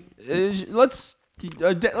 I mean, let's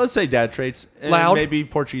say dad traits. And Loud. Maybe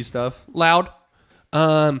Portuguese stuff. Loud.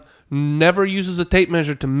 Never uses a tape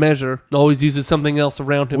measure to measure. Always uses something else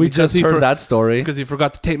around him. We because just heard that story. because he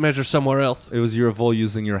forgot to tape measure somewhere else. It was your vole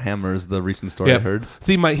using your hammer is the recent story I heard.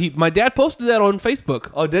 See, my dad posted that on Facebook.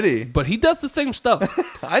 Oh, did he? But he does the same stuff.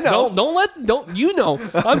 I know. Don't you know?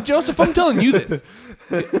 I'm Joseph. I'm telling you this.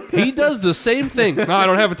 He does the same thing. No, I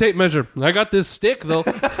don't have a tape measure. I got this stick though.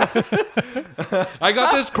 I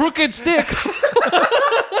got this crooked stick.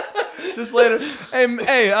 Just later.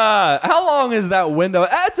 Hey, how long is that window?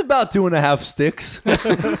 It's about 2.5 sticks.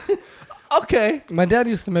 Okay. My dad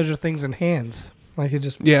used to measure things in hands. Like he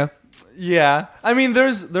just. Yeah. Yeah. I mean,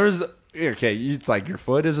 there's okay. It's like your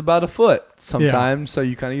foot is about a foot sometimes, so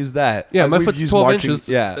you kind of use that. Yeah, Like my we've foot's used 12 marching- inches.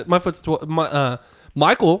 Yeah. My foot's 12.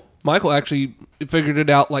 Michael actually figured it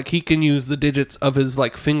out. Like he can use the digits of his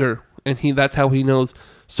like finger, and that's how he knows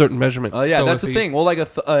certain measurements. Oh yeah, So that's if the he- thing. Well, like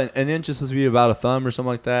an inch is supposed to be about a thumb or something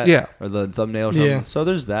like that. Yeah. Or the thumbnail or something. Yeah. So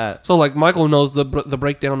there's that. So like Michael knows the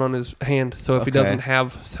breakdown on his hand. So if he Okay. doesn't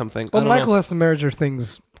have something, Well, I don't Michael know. has to measure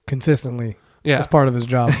things consistently. Yeah, As part of his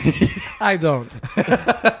job. I don't.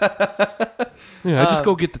 yeah. Just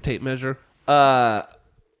go get the tape measure.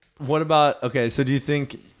 What about okay? So do you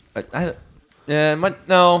think?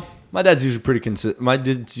 My dad's usually pretty consistent. My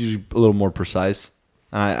dad's usually a little more precise.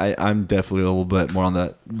 I'm definitely a little bit more on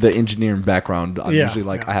the engineering background. I'm Yeah, usually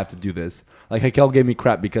like yeah. I have to do this. Like Hakel gave me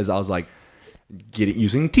crap because I was like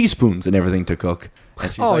using teaspoons and everything to cook,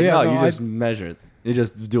 and she's Oh, like, yeah, no, no, you I- just measure it. You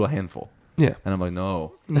just do a handful. Yeah. And I'm like,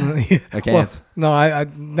 no, I I can't. no, I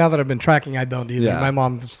now that I've been tracking, I don't either. Yeah. My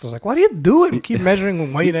mom just was like, "What are you doing? Keep measuring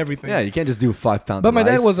and weight and everything." Yeah, you can't just do 5 pounds. But of my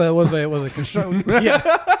dad rice. was a construction.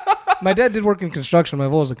 Yeah, my dad did work in construction. My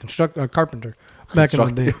uncle was a carpenter back in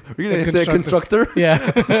the day. We're gonna A say constructor. Yeah,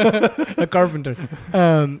 a carpenter.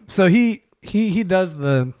 So he does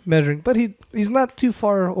the measuring, but he's not too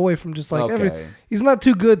far away from just like Okay. he's not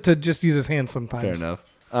too good to just use his hands sometimes. Fair enough.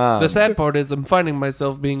 The sad part is I'm finding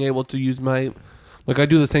myself being able to use like I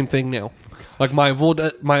do the same thing now. Like my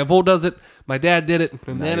avol does it. My dad did it,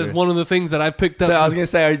 and No, that is you're- one of the things that I've picked up. So I was gonna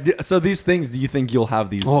say, so these things, do you think you'll have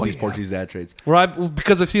these Oh, these yeah. Portuguese dad traits?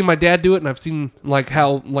 Because I've seen my dad do it, and I've seen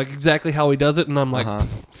exactly how he does it, and I'm like, Uh-huh.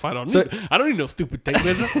 "Pff, I So- don't need no stupid tape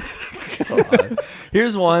measure.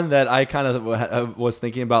 Here's one that I kind of was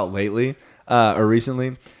thinking about lately or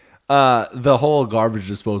recently. The whole garbage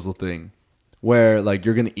disposal thing, where like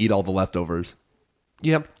you're gonna eat all the leftovers.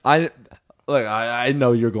 Yep. I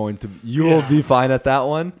know you're going to. You will be fine at that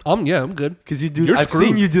one I'm good. because you do. You're I've screwed.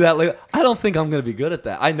 seen you do that. Like, I don't think I'm gonna be good at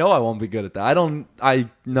that. I know I won't be good at that. I don't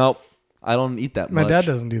eat that My much. dad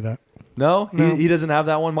doesn't do that. No, No. He doesn't have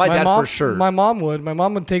that one. My dad mom, for sure. My mom would. My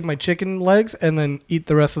mom would take my chicken legs and then eat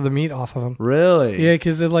the rest of the meat off of them. Really? Yeah,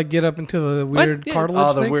 because it like get up into the weird Yeah.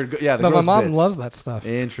 cartilage Oh, the thing. weird. Yeah, the But my gross mom bits. loves that stuff.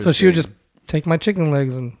 Interesting. So she would just take my chicken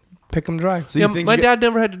legs and pick them dry. So you Yeah, think my you dad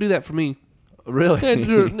never had to do that for me. really? He had to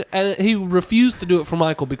do it, and he refused to do it for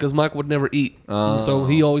Michael because Michael would never eat. So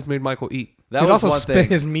he always made Michael eat. That He'd was also one spit thing.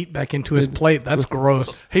 his meat back into his plate. That's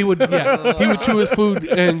gross. He would chew his food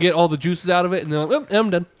and get all the juices out of it, and then like, I'm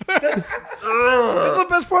done. That's the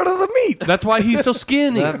best part of the meat. That's why he's so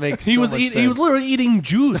skinny. That makes he so was much He was sense. literally eating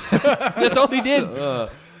juice. That's all he did.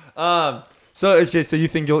 So okay, so you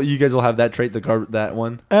think you guys will have that trait, that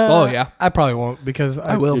one? Oh, yeah. I probably won't because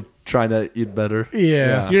I will. You're trying to eat better.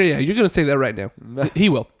 Yeah. You're gonna say that right now. He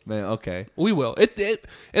will. Man, okay. We will.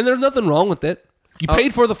 And there's nothing wrong with it. You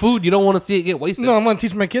paid for the food. You don't want to see it get wasted. No, I'm gonna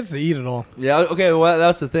teach my kids to eat it all. Yeah. Okay. Well,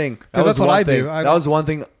 that's the thing. That 'Cause was that's what one I do. thing. I- That was one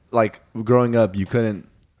thing. Like growing up, you couldn't.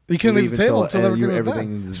 You couldn't leave the table until until everything was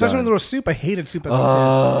everything done. is Especially done. when there was soup. I hated soup as a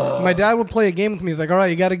kid. My dad would play a game with me. He's like, "All right,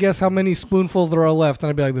 you got to guess how many spoonfuls there are left." And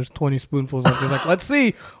I'd be like, "There's 20 spoonfuls left." He's like, "Let's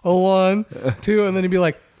see. Oh, 1, 2," and then he'd be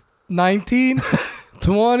like, 19,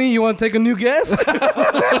 20. You want to take a new guess?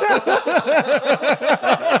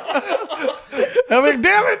 I'm like,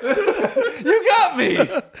 "Damn it! You got me.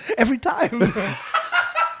 Every time."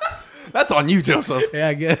 That's on you, Joseph. Yeah,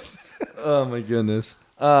 I guess. Oh my goodness.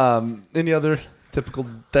 Any other typical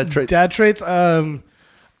dad traits? Dad traits.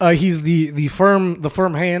 He's the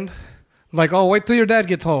firm hand. Like, oh, wait till your dad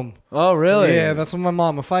gets home. Oh, really? Yeah, that's what my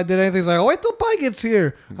mom. If I did anything, it's like, oh, wait till Pi gets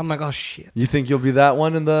here. I'm like, oh shit. You think you'll be that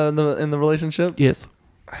one in the relationship? Yes.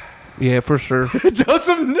 Yeah, for sure.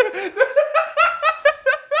 Joseph.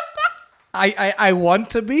 I want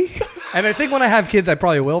to be, and I think when I have kids, I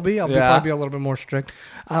probably will be. I'll probably be a little bit more strict.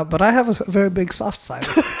 But I have a very big soft side.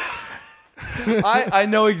 I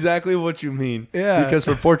know exactly what you mean. Yeah. Because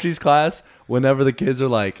for Portuguese class, whenever the kids are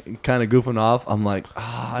like kind of goofing off, I'm like,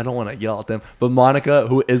 I don't want to yell at them. But Monica,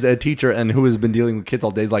 who is a teacher and who has been dealing with kids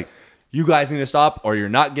all day, is like, you guys need to stop or you're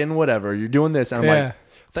not getting whatever. You're doing this. And I'm like,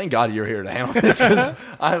 thank God you're here to handle this because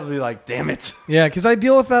I'd be like, damn it. Yeah, because I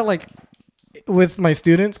deal with that like with my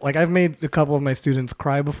students. Like I've made a couple of my students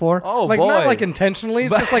cry before. Oh, like boy. not like intentionally.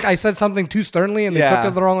 It's just like I said something too sternly and they took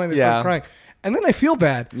it the wrong way and they started crying. And then I feel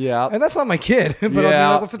bad. Yeah. And that's not my kid. But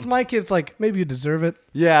Yeah. if it's my kid, it's like maybe you deserve it.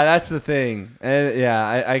 Yeah, that's the thing. And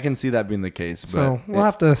yeah, I can see that being the case. So But we'll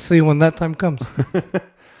have to see when that time comes.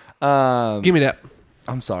 Give me that.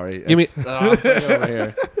 I'm sorry. Give me- I'll put it over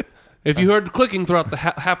here. If you heard clicking throughout the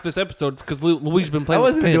half this episode, it's because Luigi's been I playing with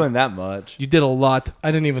wasn't the pen. doing that much. You did a lot. I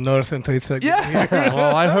didn't even notice it until you said Yeah.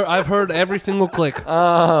 Oh, I've heard every single click.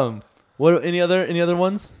 What? Any other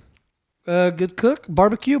ones? Good cook,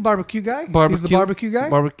 barbecue guy. He's the barbecue guy.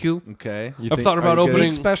 Barbecue. Okay. I've thought about are you good? opening-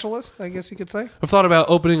 Meat specialist, I guess you could say. I've thought about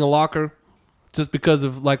opening a locker, just because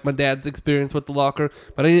of like my dad's experience with the locker.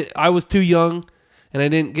 But I was too young, and I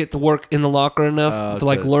didn't get to work in the locker enough to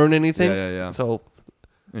like learn anything. Yeah. So,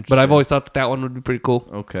 but I've always thought that one would be pretty cool.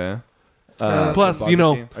 Okay. Plus, you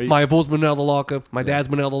know, Are my avô's been out of the locker. My dad's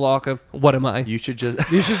been out of the locker. What am I? You should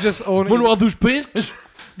just. You should just own One it. of those pinch?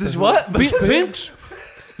 This what? Pinch?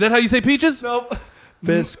 Is that how you say peaches? Nope.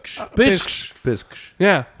 Bisk. Pinch. Bisk.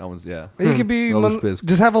 Yeah. That one's yeah. You could be Wel dus pisk.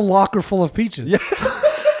 just have a locker full of peaches. Yeah.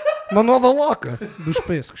 Another locker. Dus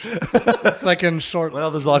pisks. It's like in short. Well,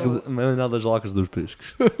 there's lockers. There's bisk.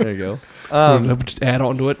 There you go. Just add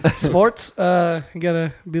on to it. Sports. You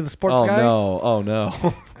gotta be the sports Oh guy. no! Oh no!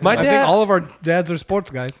 My I think dad, all of our dads are sports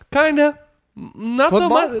guys. kinda. Not so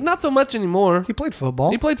Football? much. Not so much anymore. He played football.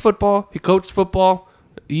 He played football. He coached football.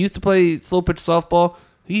 He used to play slow pitch softball.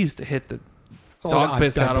 He used to hit the dog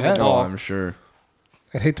piss out of a bet. Oh, ball. I'm sure.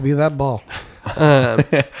 I'd hate to be that ball. Um,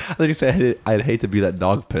 I think you said I'd hate to be that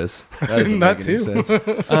dog piss. That doesn't That make any too. sense.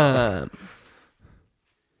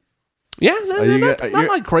 Yeah, Are you not you're-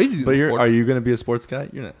 like crazy. But in are sports. you gonna be a sports guy?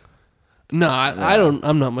 You're not. No, I don't.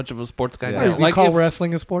 I'm not much of a sports guy. Yeah. now. Do you Like call if-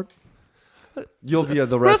 wrestling a sport? You'll be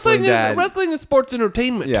the wrestling dad. Wrestling is sports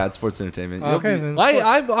entertainment. Yeah, it's sports entertainment. You'll Okay, be- then.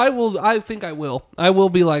 I will. I think I will. I will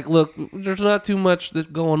be like, look, there's not too much that's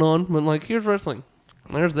going on, but like, here's wrestling.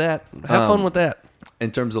 There's that. Have fun with that.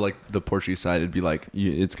 in terms of like the Portuguese side, it'd be like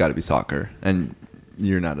it's got to be soccer, and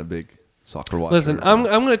you're not a big soccer watcher. Listen, I'm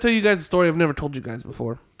going to tell you guys a story I've never told you guys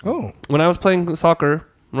before. Oh. When I was playing soccer,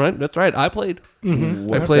 right? That's right. I played.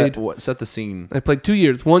 What I played- Set the scene. I played 2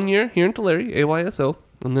 years. 1 year here in Tulare, AYSO,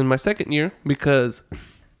 And then my second year, because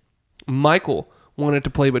Michael wanted to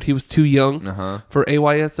play, but he was too young for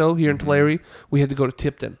AYSO here in Tulare, we had to go to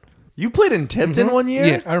Tipton. You played in Tipton one year?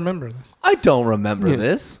 Yeah. I remember this. I don't remember Yeah.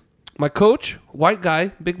 this. My coach, white guy,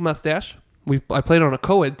 big mustache. I played on a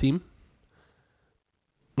co-ed team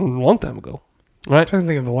a long time ago. I'm Right? trying to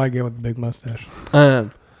think of the white guy with the big mustache.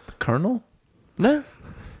 Colonel? No.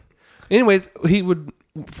 Anyways, he would,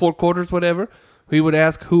 4 quarters, whatever, he would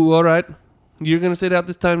ask who, all right, you're going to sit out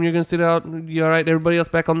this time, you're going to sit out, you all right, everybody else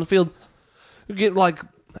back on the field. You get like,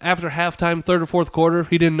 after halftime, third or fourth quarter,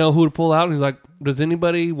 he didn't know who to pull out. And he's like, does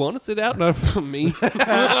anybody want to sit out? No, me.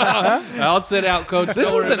 I'll sit out, coach. This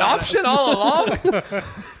Don't was worry an about option all along?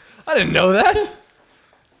 I didn't know that.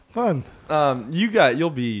 Fun. You'll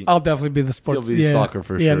be... I'll definitely be the sports. You'll be soccer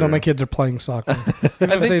for Yeah, no, sure. my kids are playing soccer.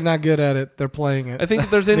 Even if they're not good at it, they're playing it. I think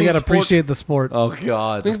if there's any They got to sport, appreciate the sport. Oh, I think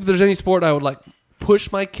God. if there's any sport I would like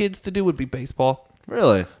push my kids to do would be baseball.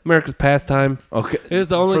 Really? America's pastime. Okay. It was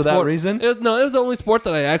the only For sport. that reason? It was the only sport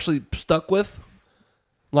that I actually stuck with.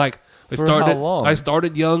 Like For how long? I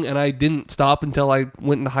started young and I didn't stop until I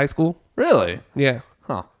went into high school. Really? Yeah.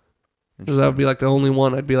 Huh. So that would be like the only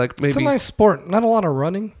one. I'd be like It's a maybe. nice sport. Not a lot of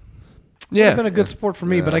running. Yeah. It's been a good sport for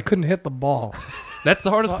me, Yeah. but I couldn't hit the ball. That's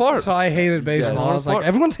the hardest part. So I hated baseball. Yes. I was like, Part.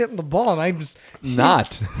 everyone's hitting the ball, and I just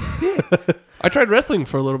Not. I tried wrestling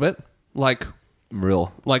for a little bit. Like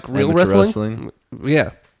Real. real Amateur wrestling.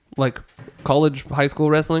 Yeah. Like college, high school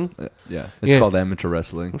wrestling. Yeah. It's Yeah. called amateur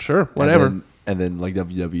wrestling. Sure. Whatever. And then like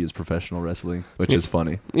WWE is professional wrestling, which Yeah. is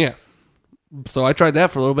funny. Yeah. So I tried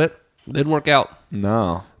that for a little bit. Didn't work out.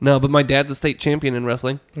 No. No, but my dad's a state champion in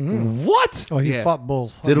wrestling. What? oh, he Yeah. fought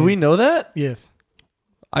bulls. Did we know that? Yes.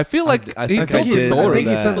 I feel like I he's think told I the did story. I think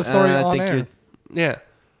he that. said the story I on think air. you're- Yeah.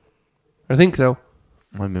 I think so.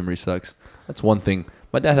 My memory sucks. That's one thing.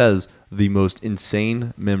 My dad has the most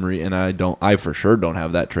insane memory, and I for sure don't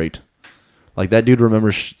have that trait. Like, that dude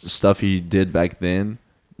remembers stuff he did back then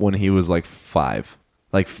when he was like 5.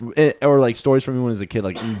 Like, or like stories from me when he was a kid,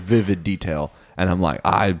 like in vivid detail. And I'm like,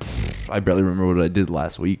 I barely remember what I did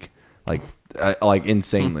last week. Like,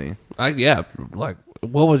 insanely. Like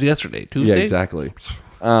what was yesterday? Tuesday? Yeah, exactly.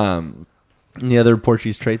 Any other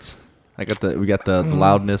Portuguese traits? We got the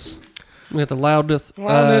loudness. We got the loudest.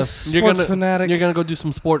 Loudness, you're sports gonna, fanatic. You're gonna go do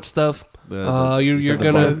some sports stuff. The- You're the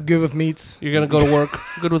gonna Good with meats. you're gonna go to work.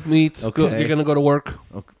 Good with meats. Okay. You're gonna go to work.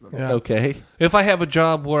 Yeah. Okay. If I have a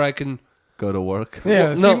job where I can, Go to work.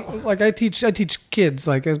 Yeah, Well, see, no. like I teach kids.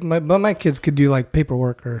 Like my kids could do like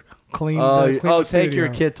paperwork or clean. clean the Take your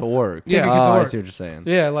studio. kid to work. Yeah. Take your kid to I work. see what you're saying.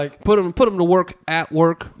 Yeah, like put him to work at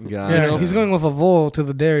work. Gotcha. yeah, he's going with a vole to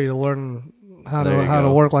the dairy to learn how There to you how to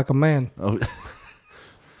go. work like a man. Oh,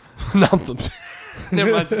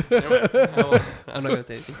 Never mind. I'm not gonna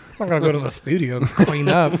say anything. I'm not gonna go to the studio and clean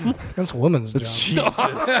up. That's a woman's job. Jesus.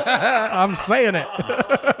 I'm saying it.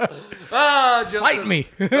 Fight me.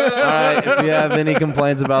 All right. If you have any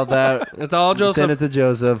complaints about that, It's all Joseph. send it to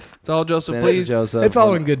Joseph. It's all Joseph. Send it to Please. Joseph. It's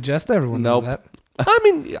all in good jest. Everyone knows Nope. that. I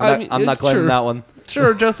mean, I'm not claiming sure. that one.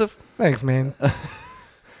 Sure, Joseph. Thanks, man.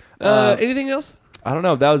 Anything else? I don't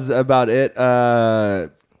know. That was about it.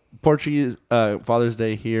 Portuguese Father's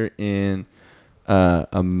Day here in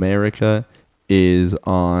America is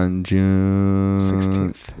on June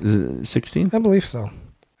 16th. 16th. I believe so.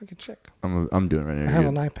 I can check. I'm doing it right I now. have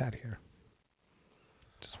an iPad here.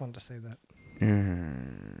 Just wanted to say that.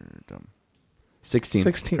 You're dumb. 16th.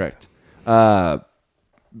 16th. Correct.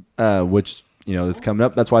 Which it's coming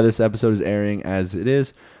up. That's why this episode is airing as it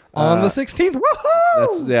is. On the 16th.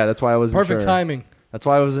 Woohoo! That's why I wasn't Perfect sure. timing. That's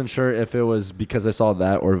why I wasn't sure if it was because I saw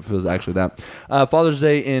that or if it was actually that. Father's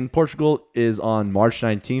Day in Portugal is on March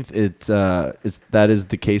 19th. That is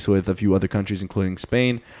the case with a few other countries, including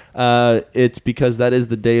Spain. It's because that is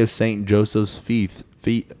the day of Saint Joseph's feast.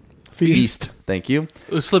 Thank you.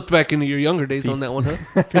 It slipped back into your younger days on that one,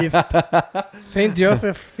 huh? Saint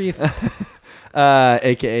Joseph Feast.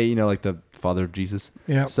 AKA like the father of Jesus.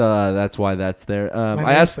 Yeah. So that's why that's there. My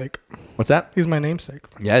I asked. namesake. What's that? He's my namesake.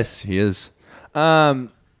 Yes, he is. I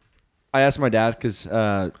asked my dad because,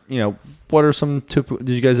 what are some typical...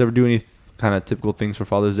 Did you guys ever do any kind of typical things for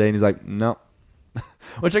Father's Day? And he's like, no.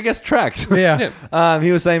 Which I guess tracks. Yeah.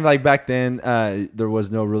 He was saying like back then there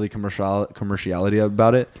was no really commerciality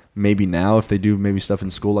about it. Maybe now if they do maybe stuff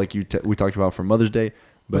in school like we talked about for Mother's Day.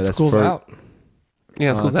 But that's school's out.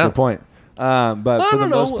 Yeah, school's that's a out. good point. But I for the don't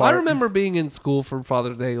know. most part... I remember being in school for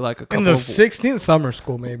Father's Day like a couple In the of 16th summer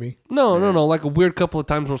school, maybe. No, like a weird couple of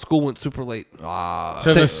times where school went super late. To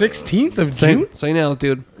the 16th of June? Say now,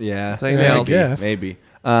 dude. Yeah, Say Yeah, I now. guess. maybe.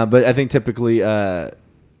 But I think typically,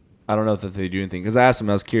 I I don't know if they do anything because I asked him.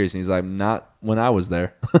 I was curious, and he's like, "Not when I was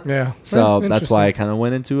there." Yeah. So Yeah, that's why I interesting. kind of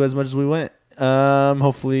went into as much as we went.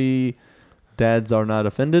 Hopefully, dads are not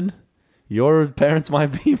offended. Your parents might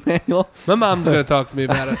be, Manuel. My mom's gonna talk to me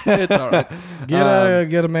about it. It's all right.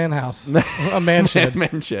 Get a man house, a man shed.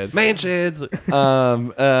 Man shed. Man sheds.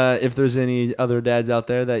 If there's any other dads out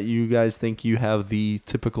there that you guys think you have the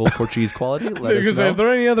typical Portuguese quality, let They're us gonna say, if know. there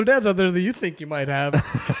are any other dads out there that you think you might have,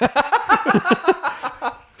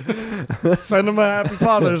 send them a happy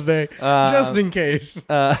Father's Day, just in case.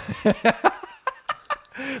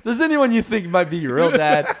 If there's anyone you think might be your real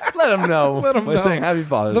dad, let them know. Let 'em by know. saying Happy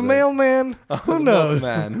Father's The Day. mailman, who knows?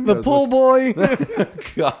 mailman, who The knows pool what's- boy.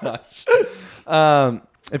 Gosh.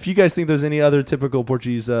 If you guys think there's any other typical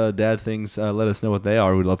Portuguese dad things, let us know what they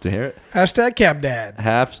are. We'd love to hear it. Hashtag cab dad.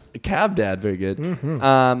 Cab dad, very good.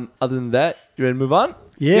 Other than that, you ready to move on?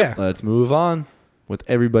 Yeah. Let's move on with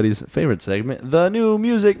everybody's favorite segment, the New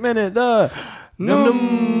Music Minute.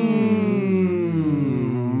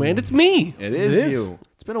 And it's me, It is It is. you.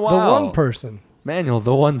 It's been a The while. one person. Manuel,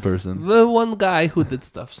 the one person. the one guy who did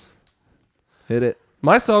stuffs. Hit it.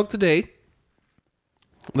 My song today.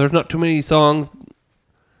 There's not too many songs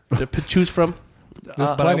to choose from.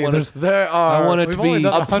 But plenty. There are I want it We've to only be.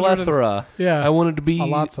 done a 100 plethora. Yeah. I wanted to be.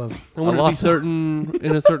 lots of. I wanted to lot. be certain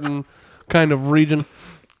in a certain kind of region.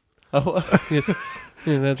 Yes,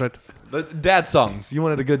 yeah, that's right. The dad songs. You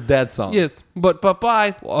wanted a good dad song. Yes, but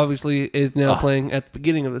Popeye obviously is now playing at the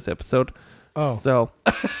beginning of this episode. Oh. So,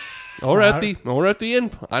 or at the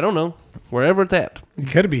end. I don't know, wherever it's at. You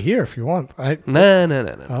could be here if you want.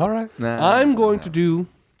 No. All right. I'm going to do.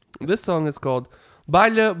 This song is called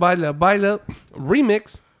 "Baila Baila Baila"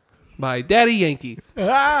 remix by Daddy Yankee.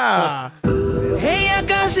 Ah. Ella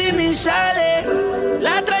casi ni sale,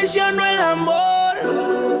 la traición no el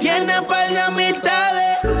amor. Tiene par de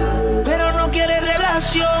amistades, pero no quiere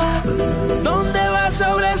relación. Donde va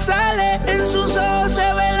sobresale, en sus ojos se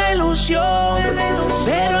ve la ilusión.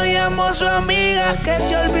 Pero llamó a su amiga que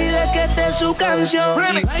se olvide que esta es su canción.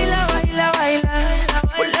 Y baila, baila, baila,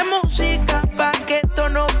 ponle música pa' que esto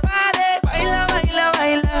no pare. Baila, baila,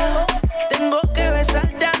 baila, tengo que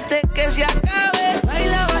besarte antes que se acabe.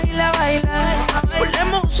 Baila, baila, baila, ponle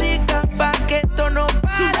música pa' que esto no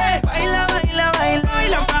pare. Baila, baila,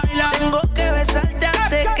 baila, tengo que besarte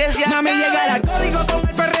antes que se acabe. Mami, llega el código con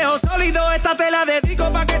el perreo sólido. Esta te la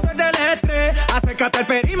dedico pa' que suelte el estrés. Acércate al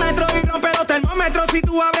perímetro y rompe los termómetros. Si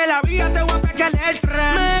tú abres la vía, te voy a pegar el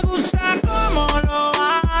tren. Me gusta cómo lo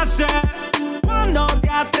hace. Cuando te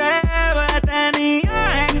atreves,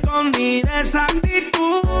 tenía escondida esa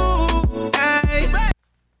actitud. Ey.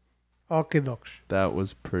 Okay, docs. That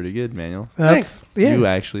was pretty good, Manuel. That's yeah. You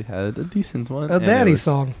actually had a decent one. A and it daddy was-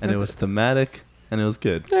 song. And it was thematic, and it was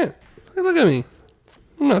good. Yeah, hey, look at me.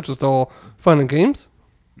 I'm not just all fun and games.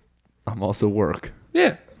 I'm also work.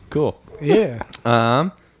 Yeah. Cool. Yeah.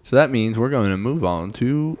 So that means we're going to move on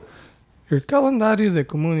to... Your calendario de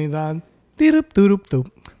comunidad. Dirup, durup, dup.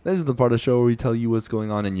 This is the part of the show where we tell you what's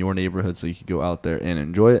going on in your neighborhood so you can go out there and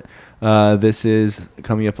enjoy it. This is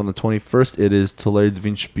coming up on the 21st. It is Toledo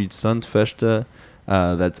Vinspitsund Festa.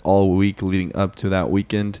 That's all week leading up to that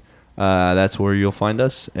weekend. That's where you'll find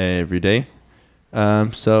us every day.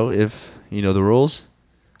 So if you know the rules,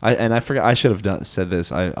 I forgot, I should have said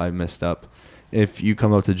this. I messed up. If you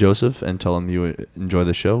come up to Joseph and tell him you enjoy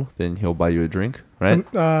the show, then he'll buy you a drink, right?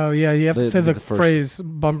 Yeah, you have to say the the first- phrase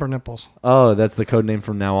bumper nipples. Oh, that's the code name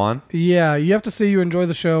from now on? Yeah, you have to say you enjoy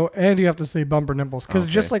the show and you have to say bumper nipples. Because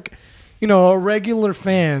Okay. just like, a regular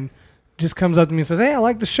fan just comes up to me and says, hey, I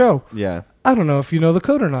like the show. Yeah. I don't know if you know the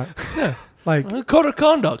code or not. Yeah. Like, Code of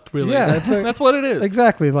conduct, really. Yeah, that's, it's a- that's what it is.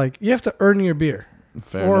 exactly. Like, you have to earn your beer.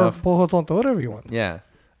 Fair or enough. pojo tonto, whatever you want. Yeah.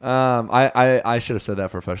 I should have said that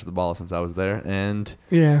for Fresh of the Bottle since I was there, and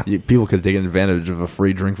Yeah. people could have taken advantage of a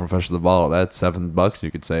free drink from Fresh of the Bottle. That's $7 you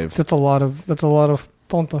could save. That's a lot of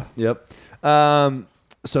tonta. Yep.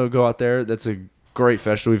 So go out there. That's a great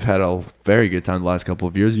festival. We've had a very good time the last couple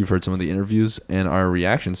of years. You've heard some of the interviews and our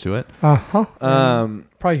reactions to it. Uh-huh.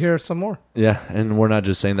 Probably hear some more. Yeah, and we're not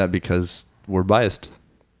just saying that because we're biased.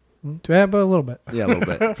 Yeah, but a little bit. Yeah, a little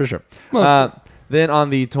bit, for sure. Most Then on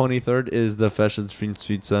the 23rd is the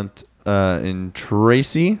Festensfinsvitsund in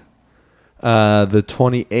Tracy. The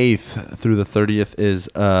 28th through the 30th is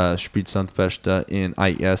Spritsundfesta in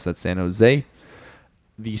IES, that's San Jose.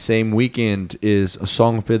 The same weekend is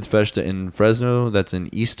Songpidfesta in Fresno, that's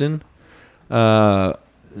in Easton.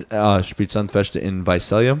 Spritsundfesta in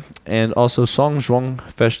Visalia. And also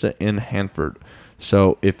Songzwangfesta in Hanford.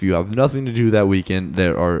 So if you have nothing to do that weekend,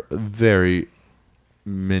 there are very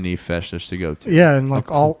many festas to go to. Yeah, in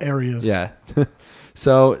like all areas. Yeah.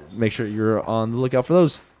 So make sure you're on the lookout for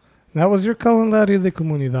those. That was your calendario de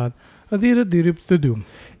comunidad. Adira-diri-dudum.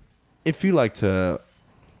 If you'd like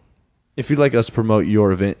us to promote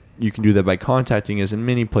your event, you can do that by contacting us in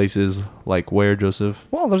many places. Like where, Joseph?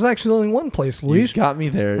 Well, there's actually only one place, You Luis. got me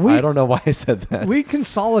there. we- I don't know why I said that. We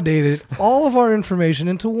consolidated all of our information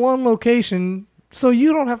into one location so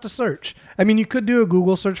you don't have to search. I mean, you could do a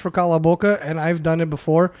Google search for Cala Boca, and I've done it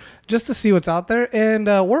before just to see what's out there, and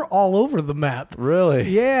we're all over the map. Really?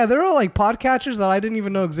 Yeah, there are like podcatchers that I didn't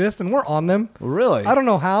even know exist, and we're on them. Really? I don't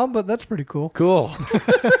know how, but that's pretty cool. Cool.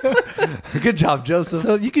 Good job, Joseph.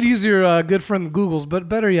 So you could use your good friend Google's, but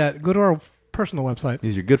better yet, go to our personal website.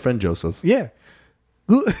 He's your good friend, Joseph. Yeah.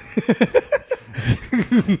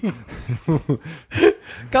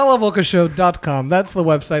 CalaBocaShow.com. That's the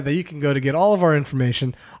website that you can go to get all of our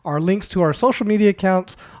information, our links to our social media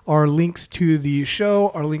accounts, our links to the show,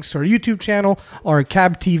 our links to our YouTube channel, our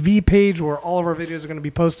Cab TV page where all of our videos are going to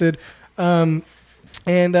be posted. And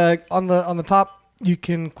on the top, you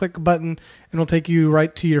can click a button and it'll take you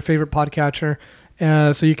right to your favorite podcatcher.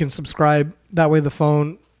 So you can subscribe. That way the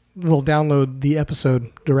phone will download the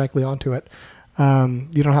episode directly onto it.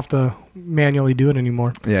 You don't have to manually do it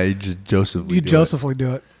anymore. Yeah, you just Josephly You do Josephly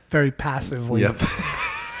do it very passively. Yep.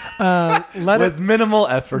 Let With minimal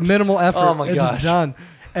effort. minimal effort. Oh my it's gosh. done.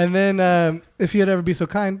 And then if you'd ever be so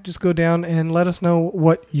kind, just go down and let us know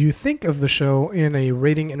what you think of the show in a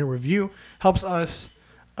rating and a review. Helps us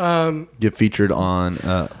Get featured on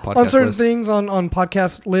podcast on certain lists. things on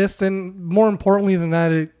podcast lists, and more importantly than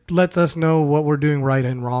that, it lets us know what we're doing right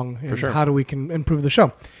and wrong, and sure. how do we can improve the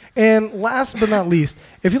show. And last but not least,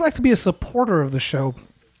 if you'd like to be a supporter of the show,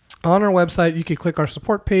 on our website, you can click our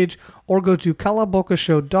support page or go to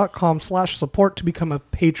calabocashow.com/support to become a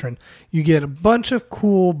patron. You get a bunch of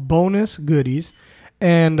cool bonus goodies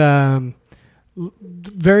and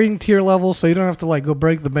varying tier levels, so you don't have to like go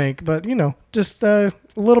break the bank, but just a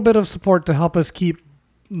little bit of support to help us keep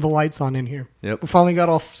the lights on in here. Yep. We finally got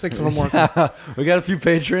all 6 of them working. We got a few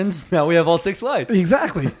patrons. Now we have all 6 lights.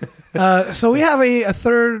 Exactly. So we have a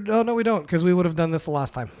third. Oh, no, we don't, because we would have done this the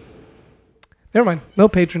last time. Never mind. No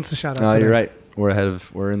patrons to shout out. No, today. you're right.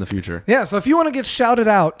 We're in the future. Yeah, so if you want to get shouted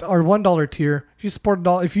out, our $1 tier, if you support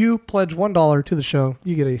if you pledge $1 to the show,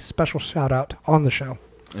 you get a special shout out on the show.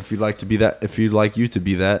 If you'd like to be that, if you'd like you to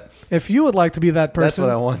be that, If you would like to be that that's person,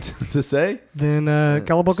 what I want to say. then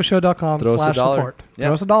calabocashow.com Throw us a dollar. /support. Yeah.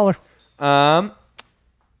 Throw us $1.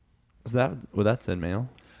 Is that with that said, Manuel?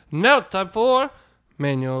 Now it's time for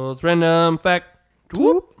Manuel's Random Fact.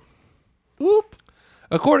 Whoop. Whoop.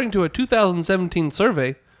 According to a 2017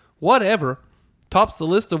 survey, whatever tops the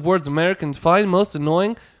list of words Americans find most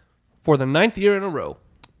annoying for the 9th year in a row.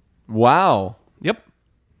 Wow, Yep,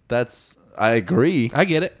 I agree. I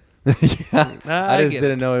get it. Yeah, I just get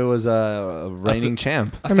didn't know it was a reigning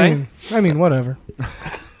champ. A thing? I mean, whatever.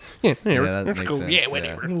 Yeah, Yeah, that makes sense. Yeah,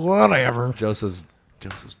 whatever. Whatever. Joseph's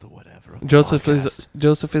the whatever. of the Joseph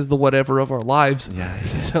podcast. is the whatever of our lives. Yeah.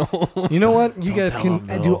 So You know what? You Don't guys tell can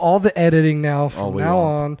them, though. do all the editing now from we now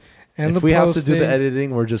won't. on. And If the we posting. have to do the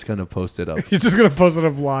editing, we're just gonna post it up. You're just going to post it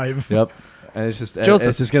up live. Yep. And it's just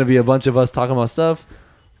Joseph. gonna be a bunch of us talking about stuff,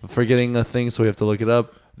 forgetting a thing, so we have to look it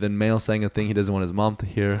up. Then Mail saying a thing he doesn't want his mom to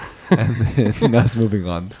hear, and then us moving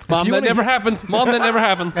on. Mom, you that wanna never happens. Mom, that never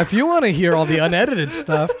happens. If you want to hear all the unedited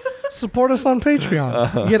stuff, support us on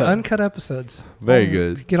Patreon. You get uncut episodes. Very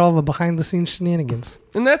good. Get all the behind-the-scenes shenanigans.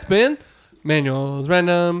 And that's been Manuel's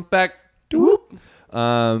Random Fact. Whoop.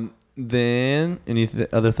 Then any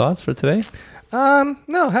other thoughts for today?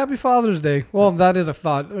 No, happy Father's Day. Well, that is a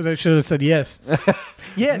thought. I should have said yes.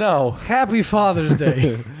 Yes. No. Happy Father's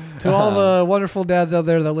Day to all the wonderful dads out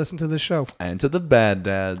there that listen to this show. And to the bad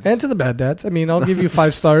dads. And to the bad dads. I mean, I'll give you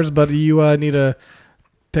 5 stars, but you need to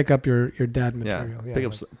pick up your dad yeah. material.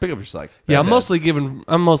 Pick up your slack. Yeah, Bad I'm dads.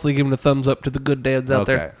 mostly giving a thumbs up to the good dads out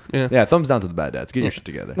there. Yeah. Yeah, thumbs down to the bad dads. Get your shit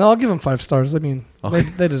together. No, I'll give them 5 stars. I mean, Okay.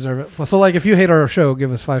 they deserve it. So, like, if you hate our show,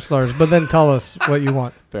 give us 5 stars, but then tell us what you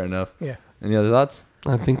want. Fair enough. Yeah. Any other thoughts?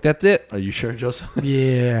 I think that's it. Are you sure, Joseph?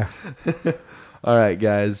 Yeah. All right,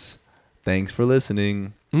 guys. Thanks for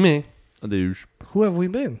listening. Me. Adoosh. Who have we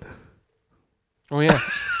been? Oh yeah.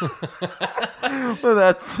 Well,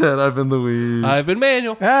 that's it. I've been Louise. I've been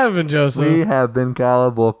Manuel. I've been Joseph. We have been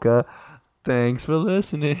Calaboca. Thanks for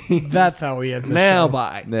listening. That's how we end the Now show.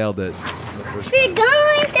 bye. Nailed it. We're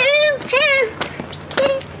going to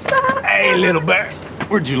Hey, little bear.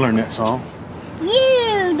 Where'd you learn that song?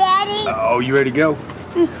 you, Daddy. Oh, you ready to go?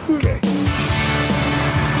 Okay.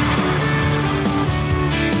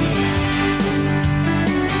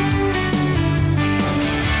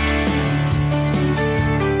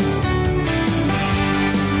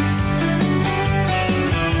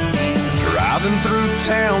 Driving through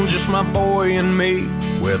town, just my boy and me,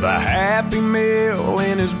 with a Happy Meal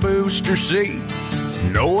in his booster seat,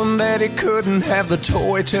 knowing that he couldn't have the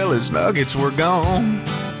toy till his nuggets were gone.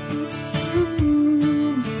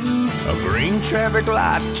 A green traffic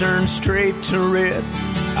light turned straight to red.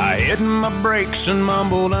 I hit my brakes and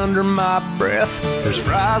mumbled under my breath. His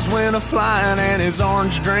fries went a-flying and his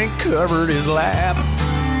orange drink covered his lap.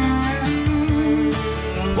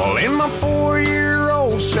 Well, in my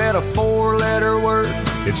 4-year-old said a 4-letter word.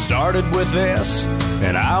 It started with S,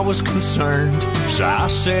 and I was concerned. So I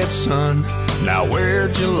said, son, now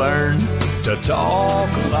where'd you learn to talk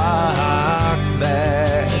like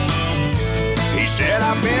that? He said,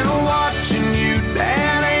 I've been watching you,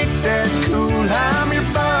 Dad, ain't that cool? I'm your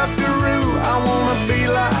buckaroo, I wanna be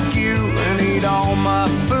like you and eat all my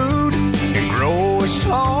food and grow as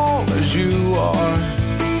tall as you are.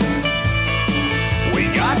 We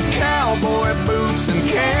got cowboy boots and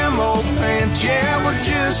camo pants, yeah, we're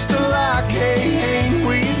just alike, hey, ain't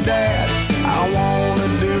we, Dad? I wanna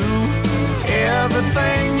do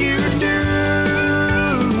everything you do,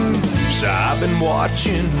 so I've been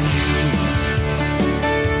watching you.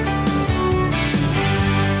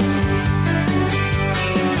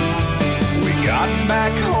 Got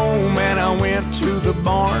back home and I went to the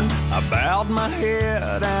barn. I bowed my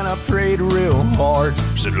head and I prayed real hard.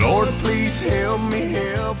 Said, Lord, please help me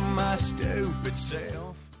help my stupid self.